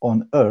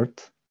on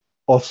Earth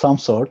of some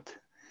sort,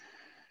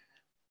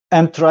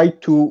 and try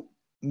to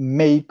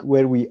make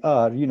where we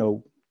are,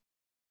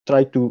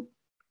 try to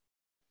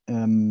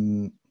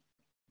um,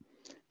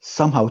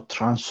 somehow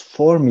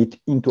transform it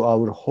into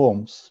our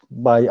homes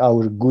by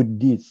our good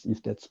deeds,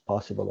 if that's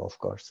possible, of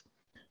course.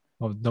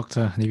 Well,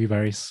 Dr. Hanifi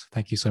Baris,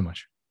 thank you so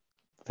much.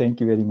 Thank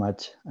you very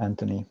much,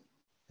 Anthony.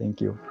 Thank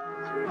you.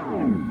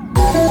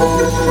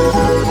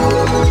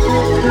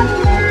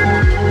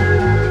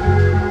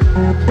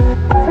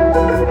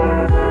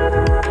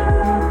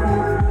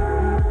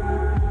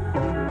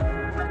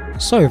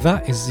 So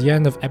that is the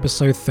end of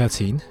episode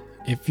 13.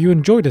 If you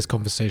enjoyed this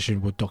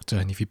conversation with Dr.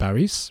 Hanifi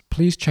Baris,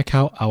 please check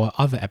out our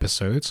other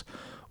episodes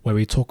where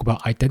we talk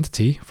about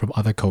identity from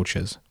other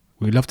cultures.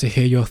 We'd love to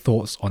hear your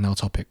thoughts on our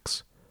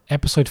topics.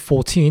 Episode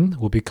 14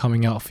 will be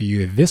coming out for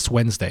you this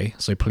Wednesday,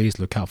 so please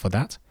look out for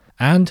that.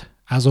 And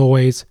as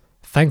always,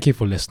 thank you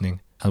for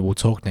listening, and we'll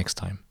talk next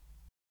time.